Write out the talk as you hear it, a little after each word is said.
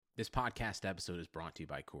This podcast episode is brought to you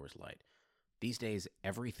by Coors Light. These days,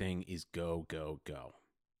 everything is go, go, go.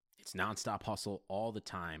 It's nonstop hustle all the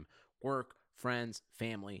time. Work, friends,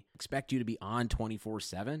 family expect you to be on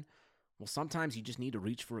 24/7. Well, sometimes you just need to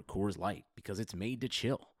reach for a Coors Light because it's made to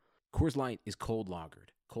chill. Coors Light is cold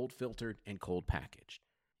lagered, cold filtered, and cold packaged.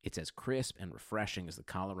 It's as crisp and refreshing as the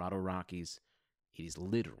Colorado Rockies. It is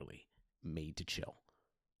literally made to chill.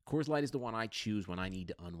 Coors Light is the one I choose when I need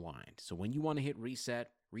to unwind. So when you want to hit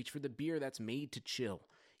reset, reach for the beer that's made to chill.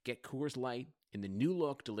 Get Coors Light in the new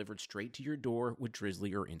look delivered straight to your door with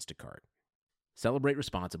Drizzly or Instacart. Celebrate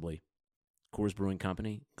responsibly. Coors Brewing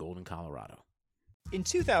Company, Golden, Colorado. In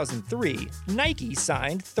 2003, Nike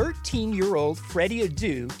signed 13-year-old Freddie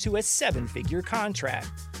Adu to a 7-figure contract.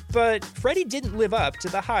 But Freddie didn't live up to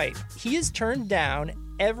the hype. He has turned down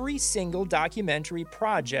every single documentary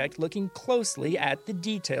project looking closely at the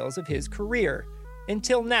details of his career.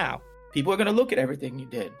 Until now. People are going to look at everything you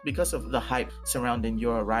did because of the hype surrounding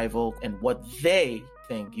your arrival and what they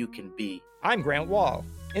think you can be. I'm Grant Wall,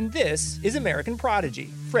 and this is American Prodigy,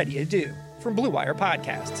 Freddie Adu, from Blue Wire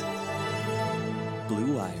Podcasts.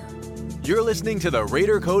 Blue Wire. You're listening to the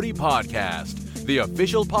Raider Cody Podcast, the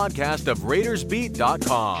official podcast of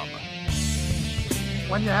RaidersBeat.com.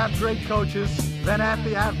 When you have great coaches, then after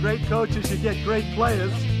you have great coaches, you get great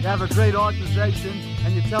players, you have a great organization,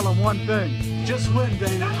 and you tell them one thing: just win,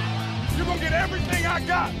 Dana. You're going to get everything I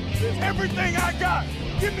got. Everything I got.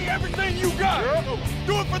 Give me everything you got.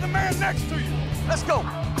 Do it for the man next to you. Let's go.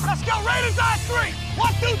 Let's go. Raiders on 3.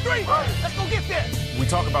 1, 2, 3. Let's go get there. We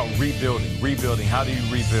talk about rebuilding. How do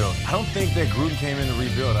you rebuild? I don't think that Gruden came in to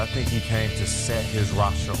rebuild. I think he came to set his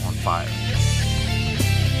roster on fire.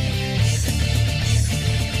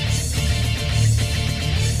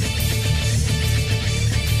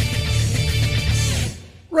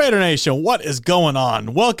 Raider Nation, what is going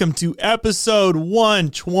on? Welcome to episode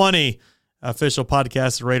 120, official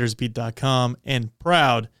podcast at RaidersBeat.com and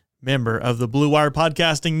proud member of the Blue Wire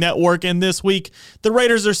Podcasting Network. And this week, the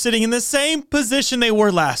Raiders are sitting in the same position they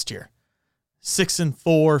were last year.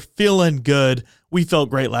 6-4, feeling good. We felt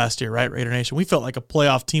great last year, right, Raider Nation? We felt like a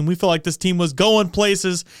playoff team. We felt like this team was going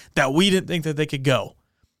places that we didn't think that they could go.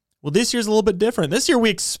 Well, this year's a little bit different. This year, we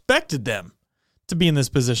expected them to be in this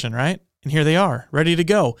position, right? And here they are, ready to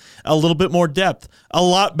go. A little bit more depth, a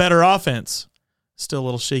lot better offense. Still a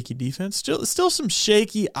little shaky defense. Still some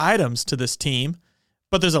shaky items to this team.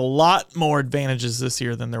 But there's a lot more advantages this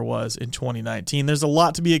year than there was in 2019. There's a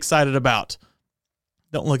lot to be excited about.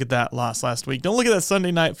 Don't look at that loss last week. Don't look at that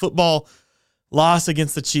Sunday Night Football loss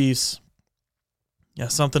against the Chiefs. Yeah,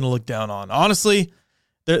 something to look down on. Honestly,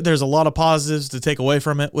 there's a lot of positives to take away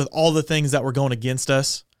from it with all the things that were going against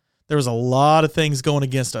us. There was a lot of things going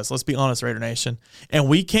against us. Let's be honest, Raider Nation. And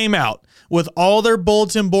we came out with all their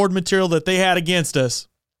bulletin board material that they had against us.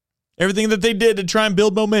 Everything that they did to try and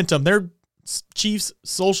build momentum. Their Chiefs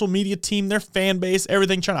social media team, their fan base,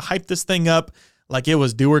 everything trying to hype this thing up like it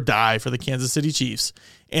was do or die for the Kansas City Chiefs.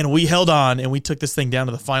 And we held on and we took this thing down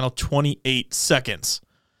to the final 28 seconds.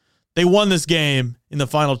 They won this game in the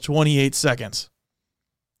final 28 seconds.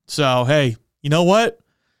 So, hey, you know what?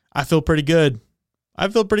 I feel pretty good. I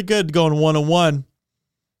feel pretty good going 1-1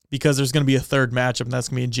 because there's going to be a third matchup, and that's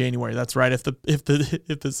going to be in January. That's right. If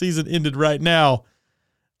the season ended right now,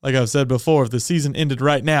 like I've said before, if the season ended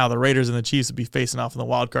right now, the Raiders and the Chiefs would be facing off in the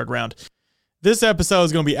wild card round. This episode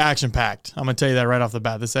is going to be action-packed. I'm going to tell you that right off the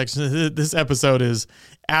bat. This episode is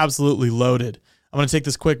absolutely loaded. I'm going to take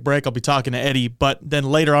this quick break. I'll be talking to Eddie, but then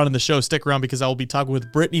later on in the show, stick around because I will be talking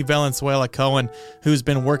with Brittany Valenzuela-Cohen, who's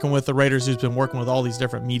been working with the Raiders, who's been working with all these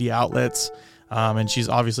different media outlets. And she's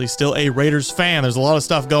obviously still a Raiders fan. There's a lot of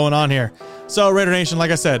stuff going on here. So, Raider Nation, like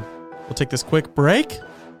I said, we'll take this quick break.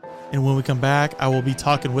 And when we come back, I will be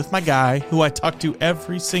talking with my guy who I talk to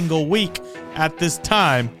every single week at this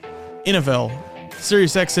time, NFL,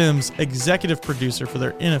 SiriusXM's executive producer for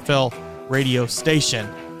their NFL radio station,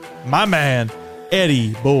 my man,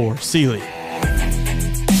 Eddie Borsili.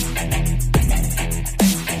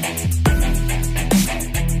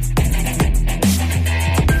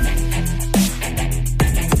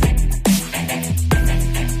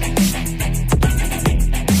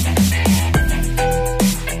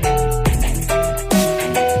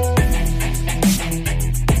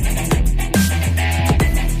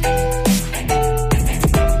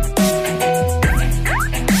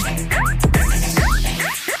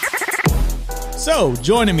 So,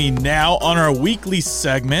 joining me now on our weekly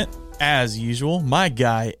segment, as usual, my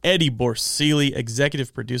guy, Eddie Borsili,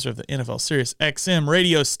 executive producer of the NFL SiriusXM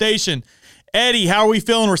radio station. Eddie, how are we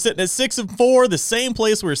feeling? We're sitting at 6-4, the same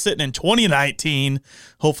place we were sitting in 2019.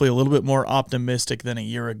 Hopefully a little bit more optimistic than a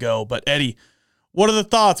year ago. But, Eddie, What are the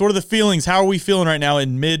thoughts? What are the feelings? How are we feeling right now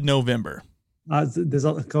in mid-November?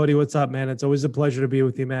 Cody, what's up, man? It's always a pleasure to be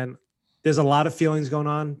with you, man. There's a lot of feelings going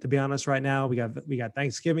on, to be honest, right now. We got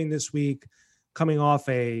Thanksgiving this week, coming off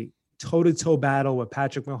a toe-to-toe battle with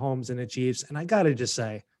Patrick Mahomes and the Chiefs. And I got to just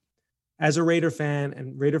say, as a Raider fan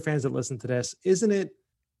and Raider fans that listen to this, isn't it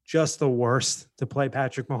just the worst to play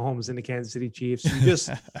Patrick Mahomes in the Kansas City Chiefs?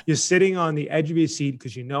 You're sitting on the edge of your seat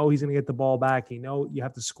because you know he's going to get the ball back. You know you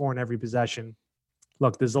have to score in every possession.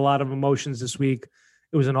 Look, there's a lot of emotions this week.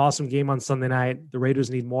 It was an awesome game on Sunday night. The Raiders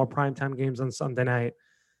need more primetime games on Sunday night.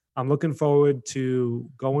 I'm looking forward to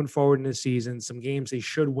going forward in this season. Some games they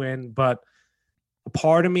should win, but a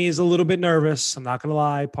part of me is a little bit nervous. I'm not going to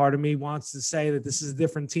lie. Part of me wants to say that this is a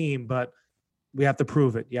different team, but we have to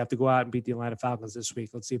prove it. You have to go out and beat the Atlanta Falcons this week.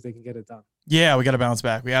 Let's see if they can get it done. Yeah, we got to bounce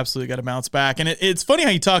back. We absolutely got to bounce back. And it's funny how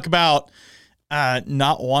you talk about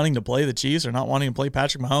not wanting to play the Chiefs or not wanting to play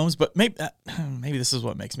Patrick Mahomes, but maybe this is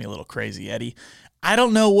what makes me a little crazy, Eddie. I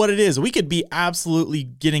don't know what it is. We could be absolutely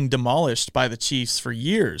getting demolished by the Chiefs for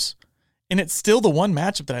years, and it's still the one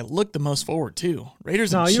matchup that I look the most forward to.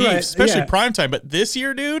 Raiders and Chiefs, right. Especially primetime. But this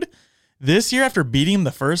year, dude, after beating them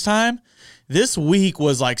the first time, this week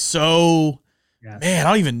was like so... Yes. Man, I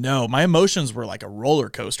don't even know. My emotions were like a roller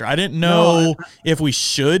coaster. I didn't know if we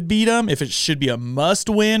should beat them, if it should be a must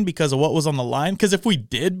win because of what was on the line. Because if we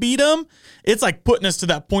did beat them, it's like putting us to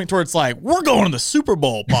that point where it's like, we're going to the Super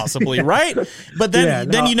Bowl possibly, right? But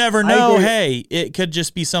then you never know. Hey, it could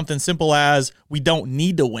just be something simple as we don't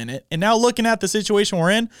need to win it. And now looking at the situation we're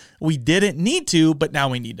in, we didn't need to, but now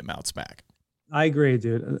we need to bounce back. I agree,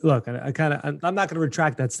 dude. Look, I'm not going to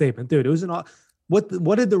retract that statement, dude. It was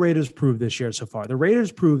What did the Raiders prove this year so far? The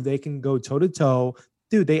Raiders proved they can go toe-to-toe.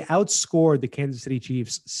 Dude, they outscored the Kansas City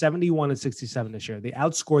Chiefs 71-67 this year. They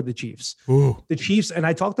outscored the Chiefs. Ooh. The Chiefs, and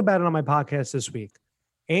I talked about it on my podcast this week.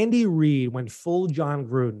 Andy Reid went full John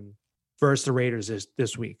Gruden versus the Raiders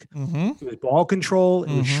this week. Mm-hmm. It was ball control.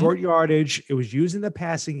 It was short yardage. It was using the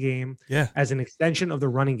passing game as an extension of the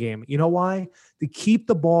running game. You know why? To keep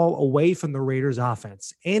the ball away from the Raiders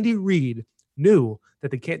offense. Andy Reid knew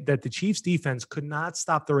that the Chiefs defense could not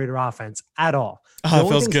stop the Raider offense at all. Oh, it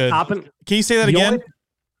feels good. Can you say that again?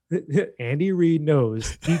 Andy Reid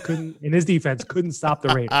knows he couldn't, and his defense couldn't stop the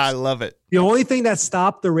Raiders. I love it. The only thing that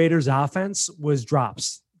stopped the Raiders offense was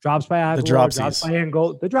drops by Aguilar, drops by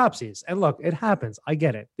Angle, the dropsies. And look, it happens. I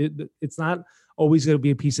get it. It's not always going to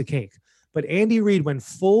be a piece of cake. But Andy Reid went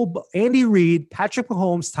full. Andy Reid, Patrick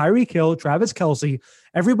Mahomes, Tyreek Hill, Travis Kelce,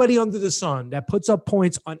 everybody under the sun that puts up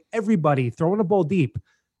points on everybody, throwing the ball deep,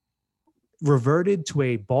 reverted to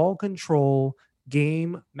a ball control,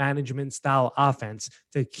 game management style offense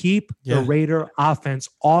to keep the Raider offense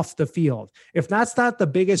off the field. If that's not the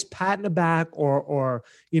biggest pat in the back or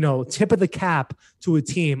tip of the cap to a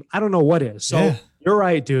team, I don't know what is. So you're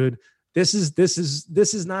right, dude. This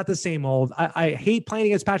is not the same old. I hate playing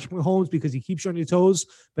against Patrick Mahomes because he keeps you on your toes.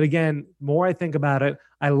 But again, more I think about it,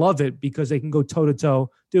 I love it because they can go toe to toe.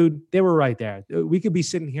 Dude, they were right there. We could be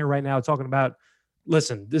sitting here right now talking about,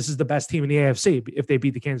 listen, this is the best team in the AFC if they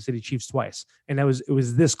beat the Kansas City Chiefs twice. And it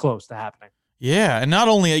was this close to happening. Yeah. And not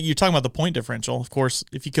only you're talking about the point differential, of course,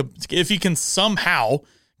 if you can somehow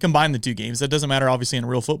combine the two games. That doesn't matter, obviously, in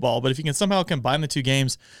real football, but if you can somehow combine the two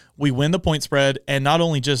games, we win the point spread. And not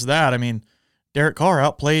only just that, I mean, Derek Carr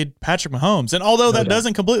outplayed Patrick Mahomes. And although that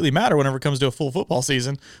doesn't completely matter whenever it comes to a full football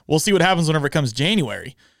season, we'll see what happens whenever it comes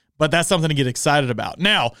January. But that's something to get excited about.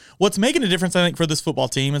 Now, what's making a difference, I think, for this football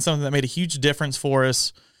team, and something that made a huge difference for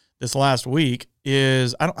us this last week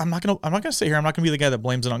is I'm not gonna sit here. I'm not gonna be the guy that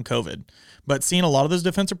blames it on COVID, but seeing a lot of those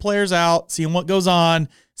defensive players out, seeing what goes on,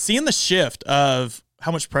 seeing the shift of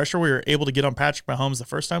how much pressure we were able to get on Patrick Mahomes the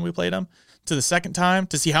first time we played him to the second time,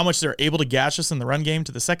 to see how much they're able to gash us in the run game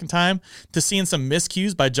to the second time, to seeing some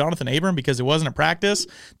miscues by Jonathan Abram because it wasn't a practice,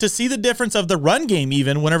 to see the difference of the run game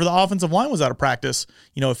even whenever the offensive line was out of practice,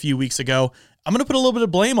 a few weeks ago. I'm going to put a little bit of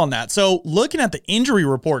blame on that. So looking at the injury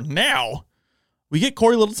report now, we get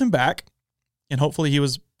Corey Littleton back, and hopefully he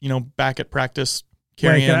was, back at practice.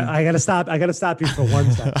 Wait, I gotta stop you for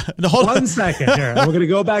 1 second. No, 1 second here. We're gonna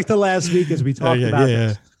go back to last week as we talked about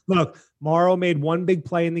this. Look, Morrow made one big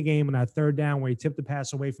play in the game on that third down where he tipped the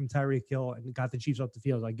pass away from Tyreek Hill and got the Chiefs off the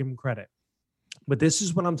field. I give him credit. But this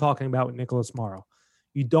is what I'm talking about with Nicholas Morrow.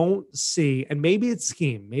 You don't see, and maybe it's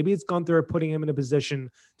scheme. Maybe it's gone through putting him in a position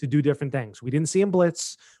to do different things. We didn't see him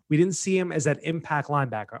blitz. We didn't see him as that impact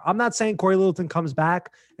linebacker. I'm not saying Corey Littleton comes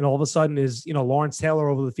back and all of a sudden is, Lawrence Taylor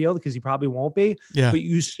over the field, because he probably won't be. Yeah. But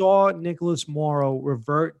you saw Nicholas Morrow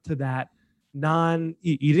revert to that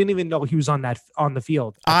you didn't even know he was on the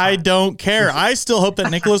field. I don't care. I still hope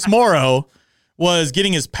that Nicholas Morrow was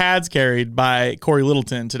getting his pads carried by Corey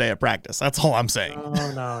Littleton today at practice. That's all I'm saying.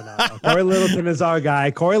 No. Corey Littleton is our guy.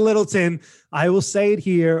 Corey Littleton, I will say it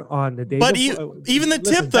here on the day. But even the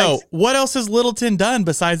tip, though, what else has Littleton done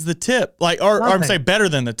besides the tip? Or I'm saying better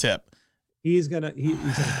than the tip. He's gonna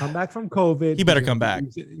come back from COVID. He better come back.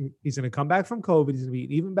 He's gonna come back from COVID. He's gonna be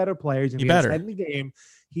an even better player. He's gonna be ahead in the game.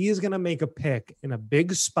 He is gonna make a pick in a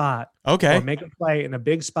big spot. Okay. Or make a play in a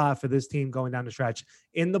big spot for this team going down the stretch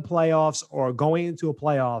in the playoffs or going into a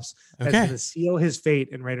playoffs. That's gonna seal his fate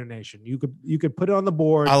in Raider Nation. You could put it on the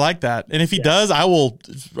board. I like that. And if he does, I will.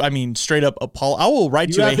 I mean, straight up, I will write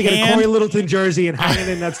you have to get a Corey Littleton jersey and hang it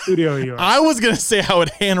in that studio of yours. I was gonna say I would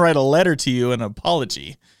handwrite a letter to you, an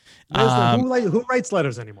apology. Who writes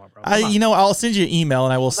letters anymore, bro? I'll send you an email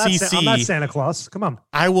and I will CC. I'm not Santa Claus. Come on.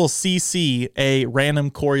 I will CC a random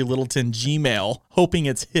Corey Littleton Gmail, hoping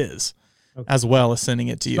it's his, as well as sending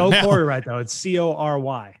it to you. No Corey right, though. It's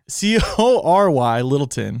CORY. CORY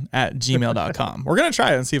Littleton at gmail.com. We're going to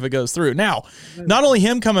try it and see if it goes through. Now, not only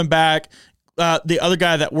him coming back, the other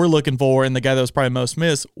guy that we're looking for and the guy that was probably most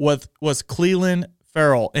missed was Clelin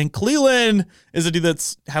Ferrell. And Clelin is a dude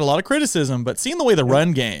that's had a lot of criticism, but seeing the way the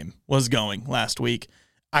run game was going last week,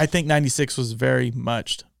 I think 96 was very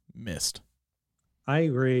much missed. I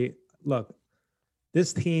agree. Look,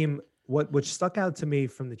 this team, what stuck out to me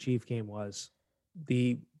from the Chief game was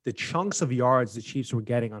the chunks of yards the Chiefs were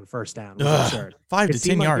getting on first down. Was absurd. 5 to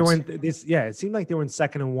 10 yards. It seemed like they were in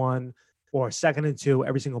 2nd and 1 or 2nd and 2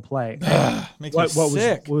 every single play. Makes me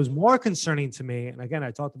sick. What was more concerning to me, and again,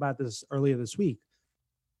 I talked about this earlier this week,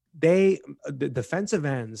 the defensive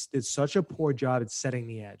ends did such a poor job at setting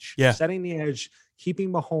the edge. Setting the edge,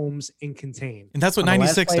 keeping Mahomes in contain. And that's what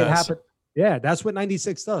 96 does. That's what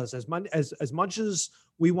 96 does. As much as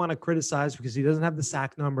we want to criticize because he doesn't have the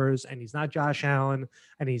sack numbers and he's not Josh Allen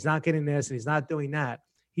and he's not getting this and he's not doing that,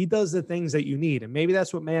 he does the things that you need. And maybe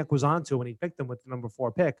that's what Mayock was onto when he picked him with the number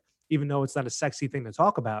 4 pick, even though it's not a sexy thing to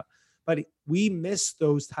talk about. But we miss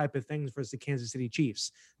those type of things versus the Kansas City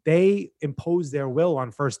Chiefs. They impose their will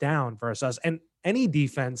on first down versus us. And any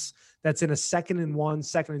defense that's in a 2nd and 1,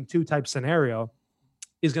 2nd and 2 type scenario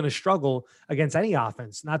is going to struggle against any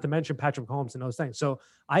offense, not to mention Patrick Mahomes and those things. So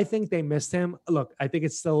I think they missed him. Look, I think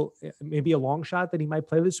it's still maybe a long shot that he might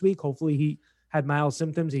play this week. Hopefully he had mild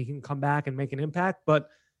symptoms. He can come back and make an impact. But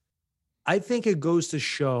I think it goes to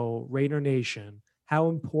show Raider Nation how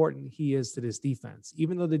important he is to this defense.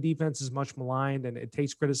 Even though the defense is much maligned and it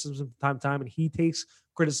takes criticism from time to time, and he takes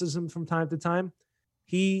criticism from time to time,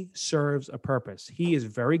 he serves a purpose. He is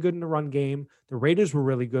very good in the run game. The Raiders were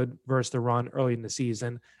really good versus the run early in the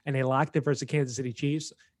season, and they lacked it versus the Kansas City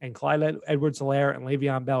Chiefs. And Clyde Edwards-Helaire and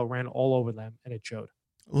Le'Veon Bell ran all over them, and it showed.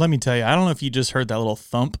 Let me tell you, I don't know if you just heard that little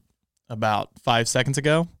thump about 5 seconds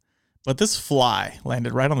ago, but this fly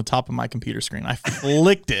landed right on the top of my computer screen. I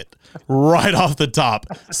flicked it right off the top,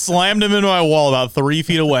 slammed him into my wall about 3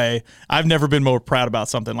 feet away. I've never been more proud about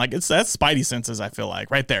something. Like that's Spidey senses, I feel like,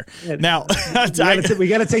 right there. Yeah, now, we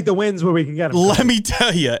got to take the wins where we can get them. Let me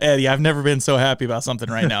tell you, Eddie, I've never been so happy about something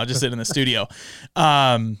right now. Just sitting in the studio.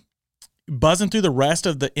 Buzzing through the rest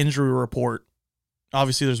of the injury report.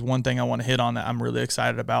 Obviously, there's one thing I want to hit on that I'm really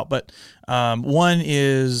excited about. But one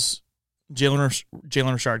is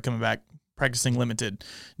Jalen Richard coming back, practicing limited.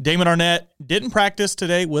 Damon Arnett didn't practice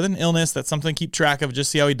today with an illness. That's something to keep track of, just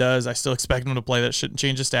see how he does. I still expect him to play. That shouldn't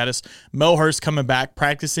change his status. Mo Hurst coming back,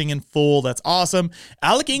 practicing in full. That's awesome.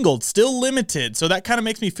 Alec Ingold still limited, so that kind of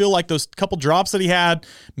makes me feel like those couple drops that he had,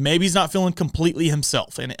 maybe he's not feeling completely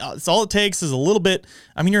himself. And it's all it takes is a little bit.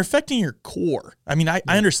 I mean, you're affecting your core. I mean, I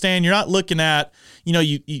understand you're not looking at,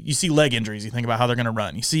 you see leg injuries. You think about how they're going to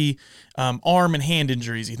run. You see arm and hand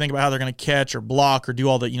injuries. You think about how they're going to catch or block or do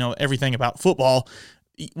all the, everything about football.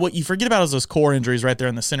 What you forget about is those core injuries right there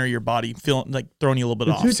in the center of your body, feeling like throwing you a little bit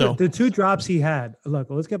off. So the 2 drops he had, look,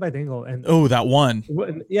 let's get back to Ingold. And that one.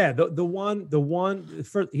 Yeah. The one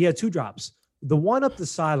first, he had 2 drops. The one up the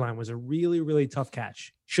sideline was a really, really tough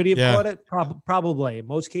catch. Should he have caught it? Probably. In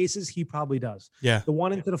most cases, he probably does. Yeah. The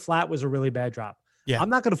one into the flat was a really bad drop. Yeah. I'm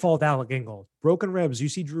not going to fault Alec Ingold. Broken ribs. You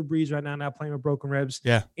see Drew Brees right now playing with broken ribs.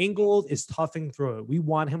 Yeah. Ingold is toughing through it. We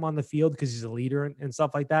want him on the field because he's a leader and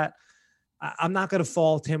stuff like that. I'm not going to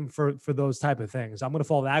fault him for those type of things. I'm going to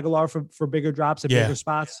fault Aguilar for bigger drops at bigger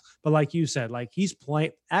spots. But like you said, like he's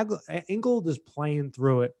playing, Ingold is playing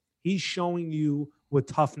through it. He's showing you what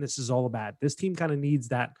toughness is all about. This team kind of needs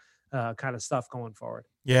that kind of stuff going forward.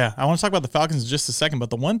 Yeah. I want to talk about the Falcons in just a second,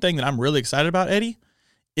 but the one thing that I'm really excited about, Eddie,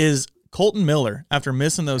 is Colton Miller, after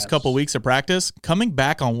missing those couple weeks of practice, coming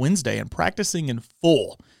back on Wednesday and practicing in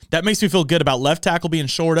full. That makes me feel good about left tackle being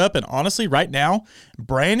shored up. And honestly, right now,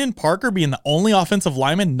 Brandon Parker being the only offensive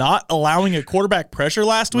lineman not allowing a quarterback pressure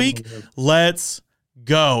last week. Let's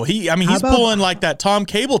go. He's pulling like that Tom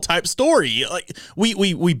Cable type story. Like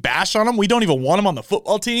we bash on him. We don't even want him on the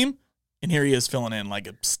football team. And here he is filling in like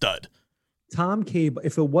a stud. Tom Cable,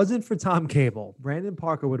 if it wasn't for Tom Cable, Brandon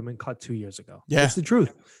Parker would have been cut 2 years ago. Yeah. That's the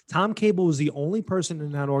truth. Tom Cable was the only person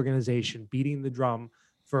in that organization beating the drum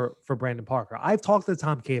for Brandon Parker. I've talked to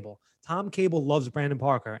Tom Cable. Tom Cable loves Brandon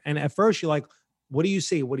Parker. And at first you're like, what do you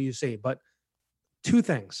see? What do you see? But two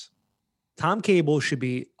things. Tom Cable should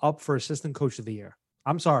be up for assistant coach of the year.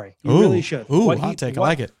 I'm sorry. He really should. Hot take. I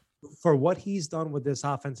like it. For what he's done with this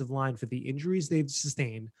offensive line, for the injuries they've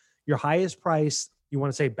sustained, your highest price, you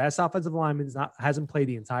want to say best offensive lineman hasn't played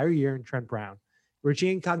the entire year in Trent Brown. Richie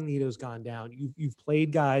Incognito's gone down. You've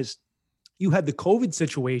played guys. You had the COVID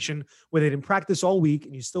situation where they didn't practice all week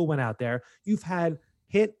and you still went out there. You've had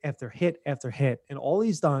hit after hit after hit. And all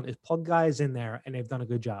he's done is plug guys in there and they've done a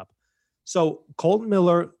good job. So Colton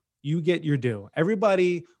Miller, you get your due.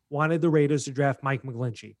 Everybody wanted the Raiders to draft Mike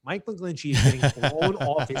McGlinchey. Mike McGlinchey is getting blown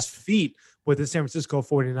off his feet with the San Francisco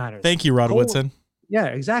 49ers. Thank you, Rod Woodson. Yeah,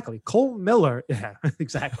 exactly. Colton Miller, yeah,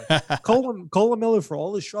 exactly. Colton Miller, for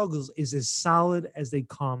all his struggles, is as solid as they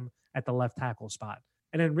come at the left tackle spot.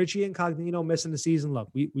 And then Richie Incognito missing the season. Look,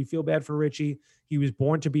 we feel bad for Richie. He was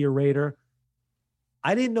born to be a Raider.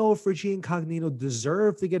 I didn't know if Richie Incognito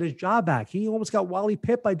deserved to get his job back. He almost got Wally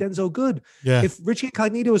Pipp by Denzel Good. Yeah. If Richie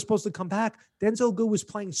Incognito was supposed to come back, Denzel Good was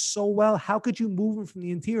playing so well. How could you move him from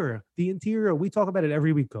the interior? The interior, we talk about it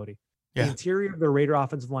every week, Cody. Yeah. The interior of the Raider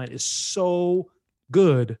offensive line is so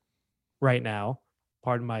good right now.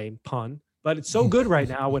 Pardon my pun, but it's so good right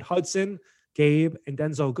now with Hudson, Gabe, and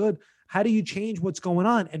Denzel Good. How do you change what's going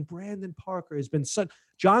on? And Brandon Parker has been such.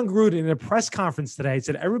 John Gruden in a press conference today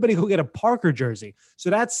said, everybody go get a Parker jersey. So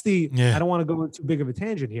that's I don't want to go too big of a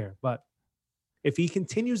tangent here, but if he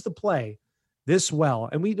continues to play this well,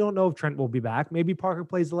 and we don't know if Trent will be back, maybe Parker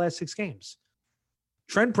plays the last 6 games.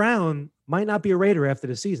 Trent Brown might not be a Raider after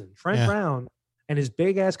the season. Trent Brown and his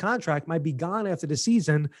big ass contract might be gone after the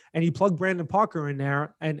season, and you plug Brandon Parker in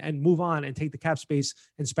there and move on and take the cap space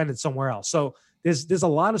and spend it somewhere else. So there's a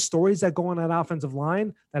lot of stories that go on that offensive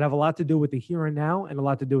line that have a lot to do with the here and now and a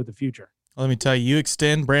lot to do with the future. Let me tell you, you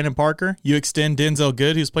extend Brandon Parker, you extend Denzel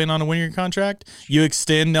Good, who's playing on a one-year contract, you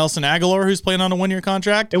extend Nelson Aguilar, who's playing on a one-year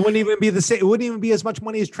contract. It wouldn't even be the same. It wouldn't even be as much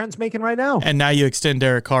money as Trent's making right now. And now you extend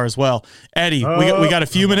Derek Carr as well. Eddie, we got a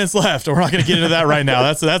few minutes left. We're not going to get into that right now.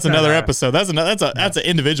 That's another episode. That's an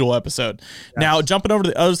individual episode. Yes. Now jumping over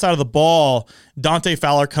to the other side of the ball, Dante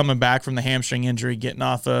Fowler coming back from the hamstring injury, getting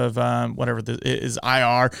off of is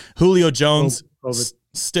IR. Julio Jones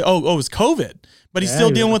still. It was COVID. But he's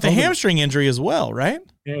still dealing with a hamstring injury as well, right?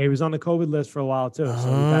 Yeah, he was on the COVID list for a while too.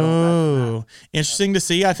 So interesting to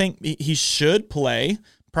see. I think he should play,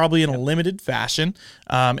 probably in a limited fashion.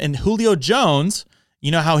 And Julio Jones,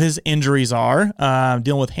 you know how his injuries are,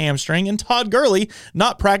 dealing with hamstring. And Todd Gurley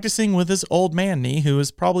not practicing with his old man knee, who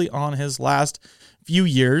is probably on his last few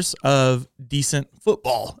years of decent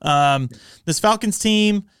football. This Falcons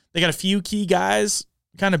team, they got a few key guys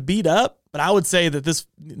kind of beat up. But I would say that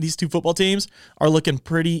these two football teams are looking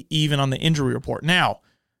pretty even on the injury report. Now,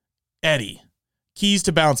 Eddie, keys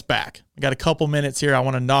to bounce back. I got a couple minutes here. I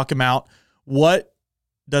want to knock them out. What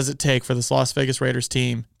does it take for this Las Vegas Raiders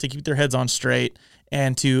team to keep their heads on straight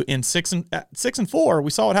and to, in 6-4, we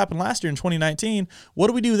saw what happened last year in 2019. What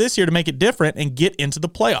do we do this year to make it different and get into the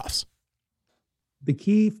playoffs? The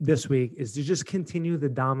key this week is to just continue the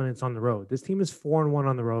dominance on the road. This team is 4-1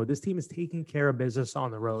 on the road. This team is taking care of business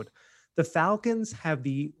on the road. The Falcons have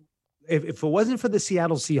if it wasn't for the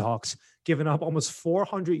Seattle Seahawks giving up almost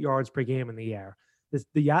 400 yards per game in the air,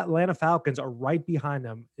 the Atlanta Falcons are right behind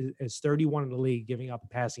them as 31 in the league giving up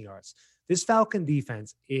passing yards. This Falcon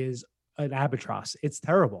defense is an albatross. It's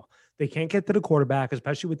terrible. They can't get to the quarterback,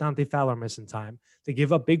 especially with Dante Fowler missing time. They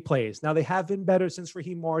give up big plays. Now, they have been better since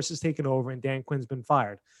Raheem Morris has taken over and Dan Quinn's been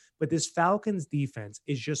fired. But this Falcons defense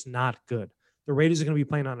is just not good. The Raiders are going to be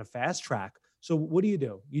playing on a fast track. So what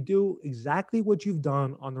do? You do exactly what you've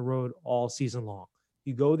done on the road all season long.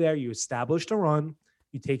 You go there, you establish the run,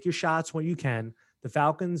 you take your shots when you can. The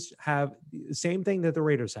Falcons have the same thing that the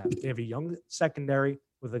Raiders have. They have a young secondary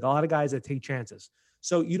with a lot of guys that take chances.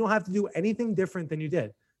 So you don't have to do anything different than you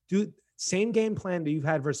did. Do same game plan that you've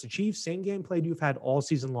had versus the Chiefs, same game plan you've had all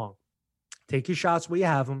season long. Take your shots where you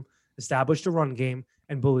have them, establish the run game,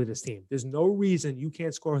 and bully this team. There's no reason you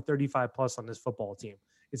can't score 35 plus on this football team.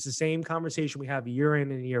 It's the same conversation we have year in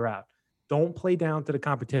and year out. Don't play down to the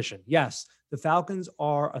competition. Yes, the Falcons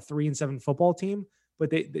are a 3-7 football team,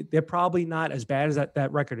 but they're probably not as bad as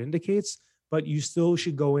that record indicates, but you still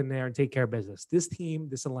should go in there and take care of business. This team,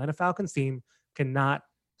 this Atlanta Falcons team, cannot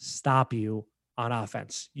stop you on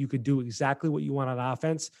offense. You could do exactly what you want on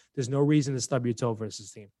offense. There's no reason to stub your toe versus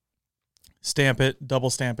this team. Stamp it, double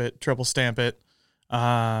stamp it, triple stamp it.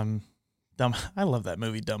 Dumb. I love that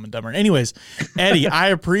movie, Dumb and Dumber. Anyways, Eddie, I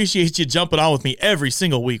appreciate you jumping on with me every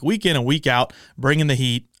single week in and week out, bringing the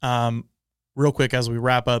heat. Real quick, as we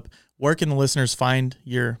wrap up, where can the listeners find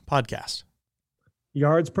your podcast?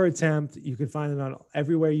 Yards per attempt. You can find it on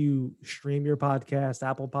everywhere you stream your podcast,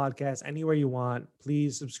 Apple Podcasts, anywhere you want.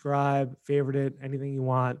 Please subscribe, favorite it, anything you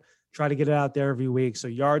want. Try to get it out there every week. So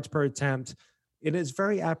yards per attempt. It is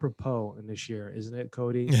very apropos in this year, isn't it,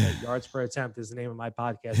 Cody? That yards per attempt is the name of my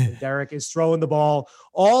podcast. And Derek is throwing the ball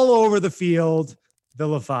all over the field,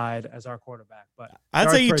 vilified as our quarterback. But I'd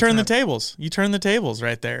say you turn the tables. You turn the tables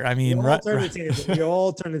right there. I mean, you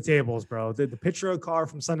all turn the tables, bro. The picture of Carr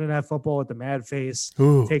from Sunday Night Football with the mad face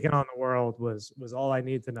taking on the world was all I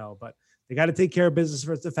need to know. But they got to take care of business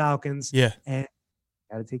versus the Falcons. Yeah. And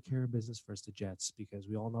got to take care of business versus the Jets because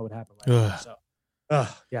we all know what happened last year. So.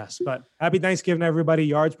 Yes, but happy Thanksgiving, everybody.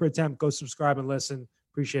 Yards per attempt. Go subscribe and listen.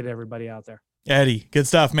 Appreciate everybody out there. Eddie, good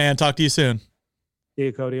stuff, man. Talk to you soon. See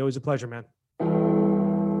you, Cody. Always a pleasure, man.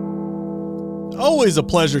 Always a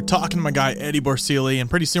pleasure talking to my guy, Eddie Borsili. And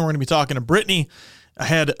pretty soon we're going to be talking to Brittany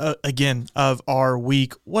ahead, again, of our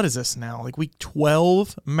week. What is this now? Like week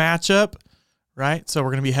 12 matchup, right? So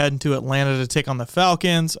we're going to be heading to Atlanta to take on the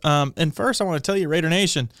Falcons. And first, I want to tell you, Raider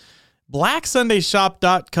Nation,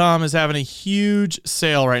 BlackSundayShop.com is having a huge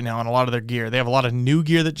sale right now on a lot of their gear. They have a lot of new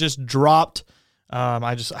gear that just dropped. I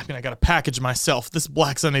got to package myself. This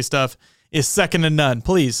Black Sunday stuff is second to none.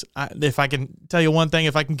 Please, if I can tell you one thing,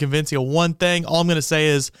 if I can convince you one thing, all I'm going to say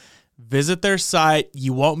is visit their site.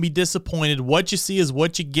 You won't be disappointed. What you see is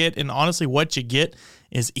what you get, and honestly, what you get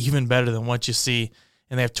is even better than what you see.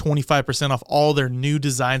 And they have 25% off all their new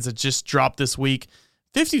designs that just dropped this week.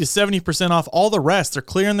 50 to 70% off all the rest. They're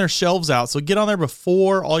clearing their shelves out. So get on there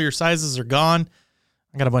before all your sizes are gone.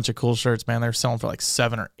 I got a bunch of cool shirts, man. They're selling for like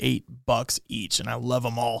 $7 or $8 each, and I love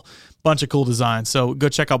them all. Bunch of cool designs. So go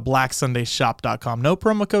check out BlackSundayShop.com. No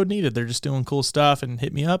promo code needed. They're just doing cool stuff and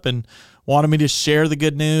hit me up and wanted me to share the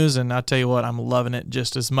good news. And I'll tell you what, I'm loving it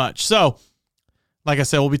just as much. So, like I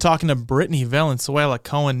said, we'll be talking to Brittany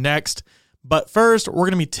Valenzuela-Cohen next. But first, we're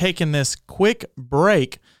going to be taking this quick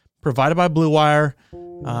break provided by Blue Wire.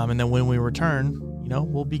 And then when we return,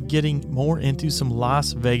 we'll be getting more into some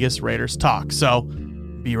Las Vegas Raiders talk. So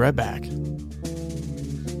be right back.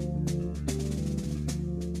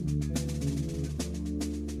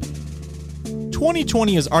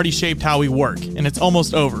 2020 has already shaped how we work, and it's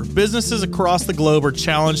almost over. Businesses across the globe are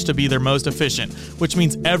challenged to be their most efficient, which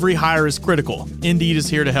means every hire is critical. Indeed is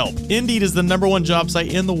here to help. Indeed is the #1 job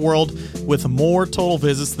site in the world with more total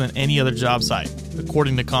visits than any other job site,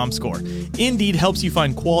 according to ComScore. Indeed helps you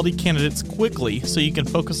find quality candidates quickly so you can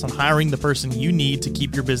focus on hiring the person you need to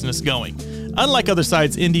keep your business going. Unlike other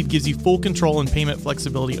sites, Indeed gives you full control and payment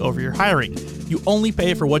flexibility over your hiring. You only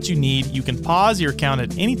pay for what you need, you can pause your account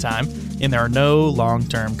at any time, and there are no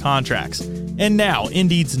long-term contracts. And now,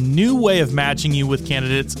 Indeed's new way of matching you with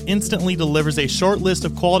candidates instantly delivers a short list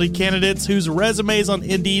of quality candidates whose resumes on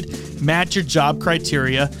Indeed match your job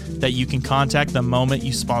criteria that you can contact the moment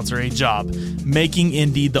you sponsor a job, making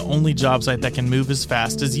Indeed the only job site that can move as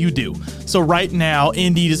fast as you do. So right now,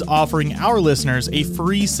 Indeed is offering our listeners a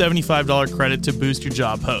free $75 credit to boost your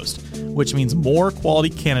job post, which means more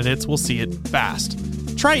quality candidates will see it fast.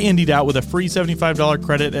 Try Indeed out with a free $75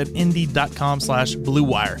 credit at Indeed.com/Blue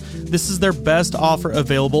Wire. This is their best offer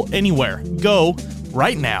available anywhere. Go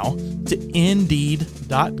right now to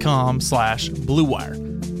Indeed.com/Blue Wire.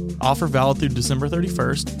 Offer valid through December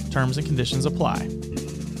 31st. Terms and conditions apply.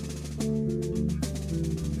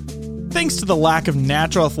 Thanks to the lack of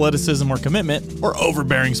natural athleticism or commitment, or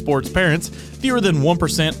overbearing sports parents, fewer than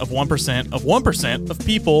 1% of 1% of 1% of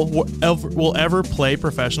people will ever play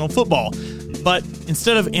professional football. But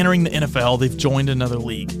instead of entering the NFL, they've joined another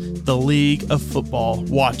league, the League of Football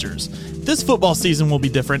Watchers. This football season will be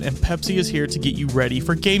different, and Pepsi is here to get you ready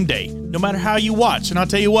for game day, no matter how you watch. And I'll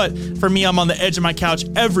tell you what, for me, I'm on the edge of my couch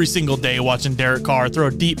every single day watching Derek Carr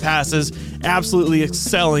throw deep passes, absolutely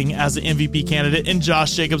excelling as the MVP candidate, and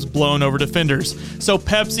Josh Jacobs blowing over defenders. So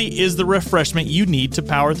Pepsi is the refreshment you need to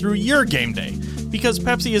power through your game day. Because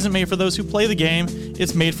Pepsi isn't made for those who play the game,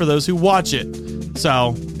 it's made for those who watch it.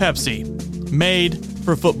 So, Pepsi, made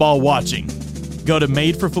for football watching. Go to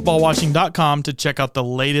madeforfootballwatching.com to check out the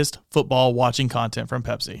latest football watching content from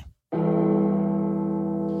Pepsi.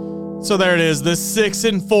 So there it is, the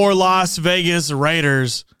 6-4 Las Vegas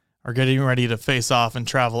Raiders are getting ready to face off and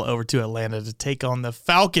travel over to Atlanta to take on the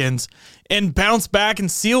Falcons and bounce back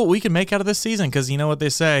and see what we can make out of this season. Because you know what they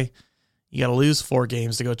say, you got to lose 4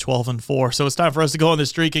 games to go 12-4. So it's time for us to go on the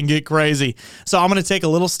streak and get crazy. So I'm going to take a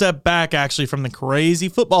little step back, actually, from the crazy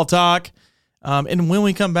football talk. And when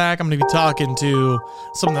we come back, I'm going to be talking to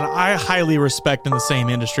someone that I highly respect in the same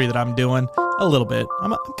industry that I'm doing a little bit.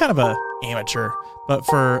 I'm kind of an amateur, but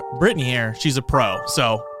for Brittany here, she's a pro.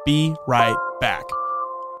 So be right back.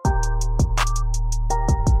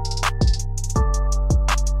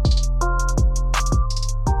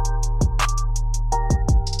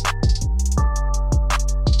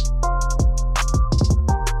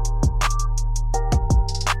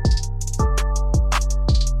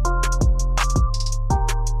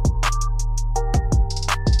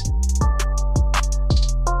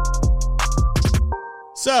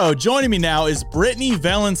 So joining me now is Brittany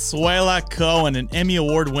Valenzuela Cohen, an Emmy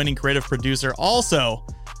Award-winning creative producer, also,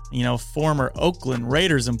 former Oakland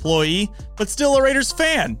Raiders employee, but still a Raiders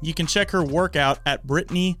fan. You can check her work out at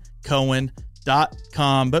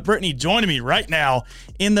BrittanyCohen.com. But Brittany, joining me right now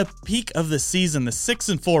in the peak of the season, the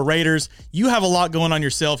 6-4 Raiders. You have a lot going on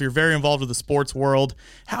yourself. You're very involved with the sports world.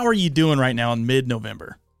 How are you doing right now in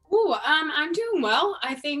mid-November? I'm doing well.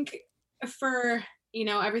 I think for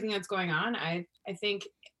everything that's going on, I think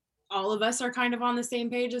all of us are kind of on the same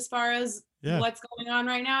page as far as what's going on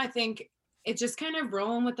right now. I think it's just kind of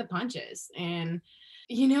rolling with the punches, and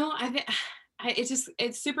it's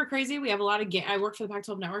super crazy. We have a lot of I work for the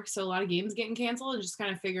Pac-12 Network, so a lot of games getting canceled, and just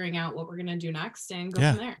kind of figuring out what we're gonna do next and go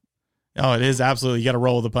from there. Oh, it is absolutely. You got to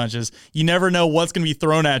roll with the punches. You never know what's going to be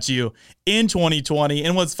thrown at you in 2020.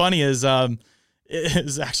 And what's funny is,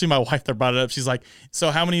 it's actually my wife that brought it up. She's like,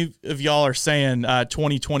 so how many of y'all are saying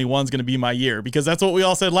 2021 is going to be my year? Because that's what we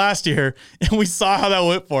all said last year, and we saw how that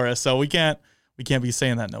went for us. So we can't be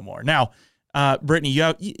saying that no more. Now, Brittany,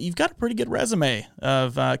 you've got a pretty good resume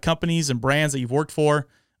of companies and brands that you've worked for.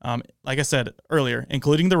 Like I said earlier,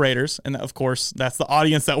 including the Raiders. And of course, that's the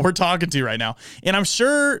audience that we're talking to right now. And I'm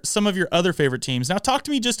sure some of your other favorite teams. Now, talk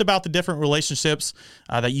to me just about the different relationships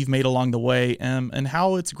that you've made along the way and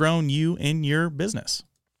how it's grown you in your business.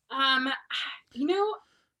 I've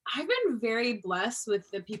been very blessed with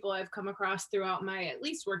the people I've come across throughout my at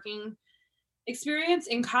least working experience.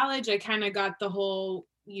 In college, I kind of got the whole,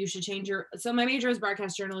 you should change so my major was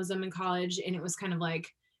broadcast journalism in college. And it was kind of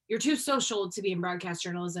like, you're too social to be in broadcast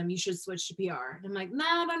journalism. You should switch to PR. And I'm like, no,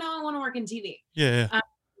 I want to work in TV. Yeah.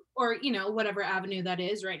 Or, whatever avenue that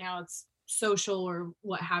is. Right now it's social or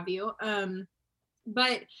what have you.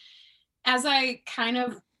 But as I kind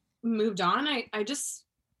of moved on, I just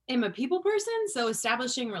am a people person. So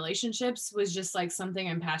establishing relationships was just like something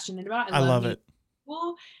I'm passionate about. I love it.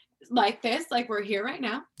 People like this, like we're here right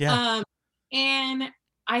now. Yeah. And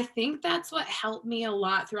I think that's what helped me a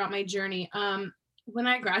lot throughout my journey. When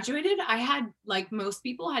I graduated, I had, like most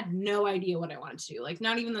people, had no idea what I wanted to do, like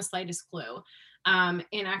not even the slightest clue. And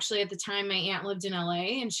actually at the time my aunt lived in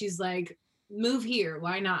LA and she's like, move here.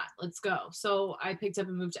 Why not? Let's go. So I picked up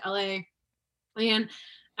and moved to LA, and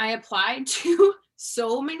I applied to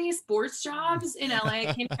so many sports jobs in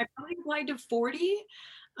LA. I probably applied to 40.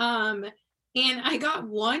 And I got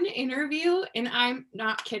one interview, and I'm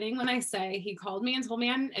not kidding when I say he called me and told me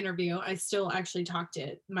I had an interview. I still actually talked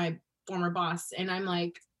to my former boss, and I'm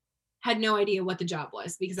like, had no idea what the job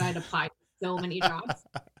was because I had applied to so many jobs.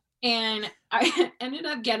 And I ended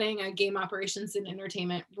up getting a game operations and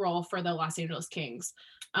entertainment role for the Los Angeles Kings,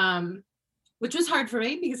 which was hard for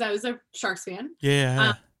me because I was a Sharks fan.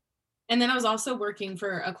 Yeah. And then I was also working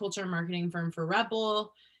for a culture and marketing firm for Red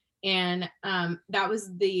Bull. And that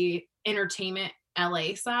was the entertainment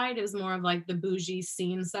LA side. It was more of like the bougie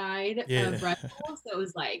scene side of Red Bull. So it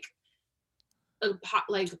was like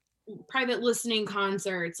private listening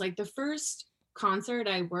concerts. Like the first concert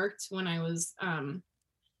I worked when I was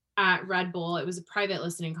at Red Bull, it was a private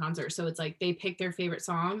listening concert. So it's like they pick their favorite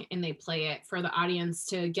song and they play it for the audience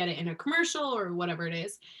to get it in a commercial or whatever it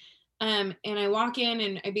is. And I walk in,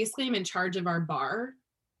 and I basically am in charge of our bar.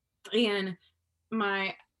 And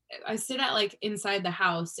I sit at like inside the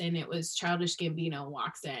house, and it was Childish Gambino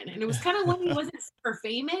walks in, and it was kind of when he wasn't super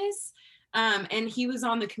famous. And he was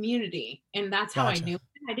on the Community, and that's how Gotcha. I knew him.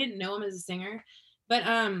 I didn't know him as a singer, but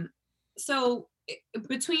so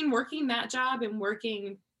between working that job and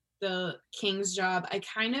working the Kings job, I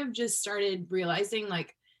kind of just started realizing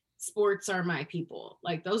like sports are my people.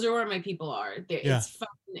 Like those are where my people are. It's fun,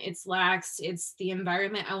 it's lax, it's the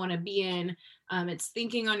environment I want to be in. It's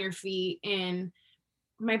thinking on your feet. And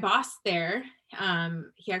my boss there,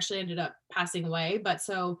 he actually ended up passing away, but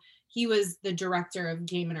so he was the director of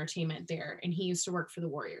game entertainment there, and he used to work for the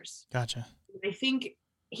Warriors. Gotcha. I think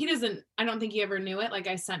I don't think he ever knew it. Like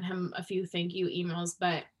I sent him a few thank you emails,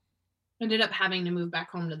 but ended up having to move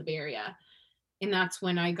back home to the Bay Area. And that's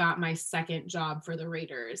when I got my second job for the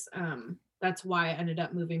Raiders. That's why I ended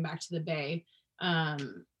up moving back to the Bay.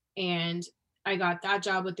 And I got that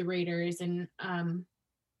job with the Raiders. And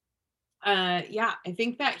I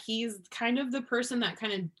think that he's kind of the person that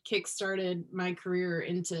kind of kickstarted my career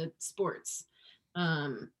into sports.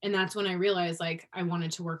 And that's when I realized like I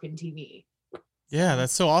wanted to work in TV. Yeah,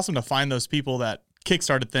 that's so awesome to find those people that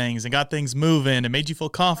kickstarted things and got things moving and made you feel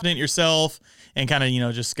confident in yourself and kind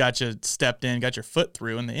of, just got you stepped in, got your foot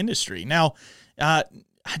through in the industry. Now, I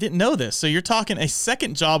didn't know this. So you're talking a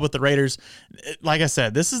second job with the Raiders. Like I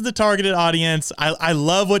said, this is the targeted audience. I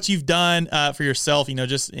love what you've done for yourself,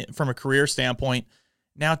 just from a career standpoint.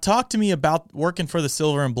 Now talk to me about working for the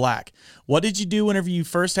Silver and Black. What did you do whenever you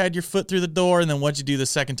first had your foot through the door? And then what did you do the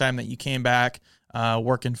second time that you came back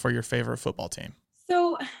working for your favorite football team?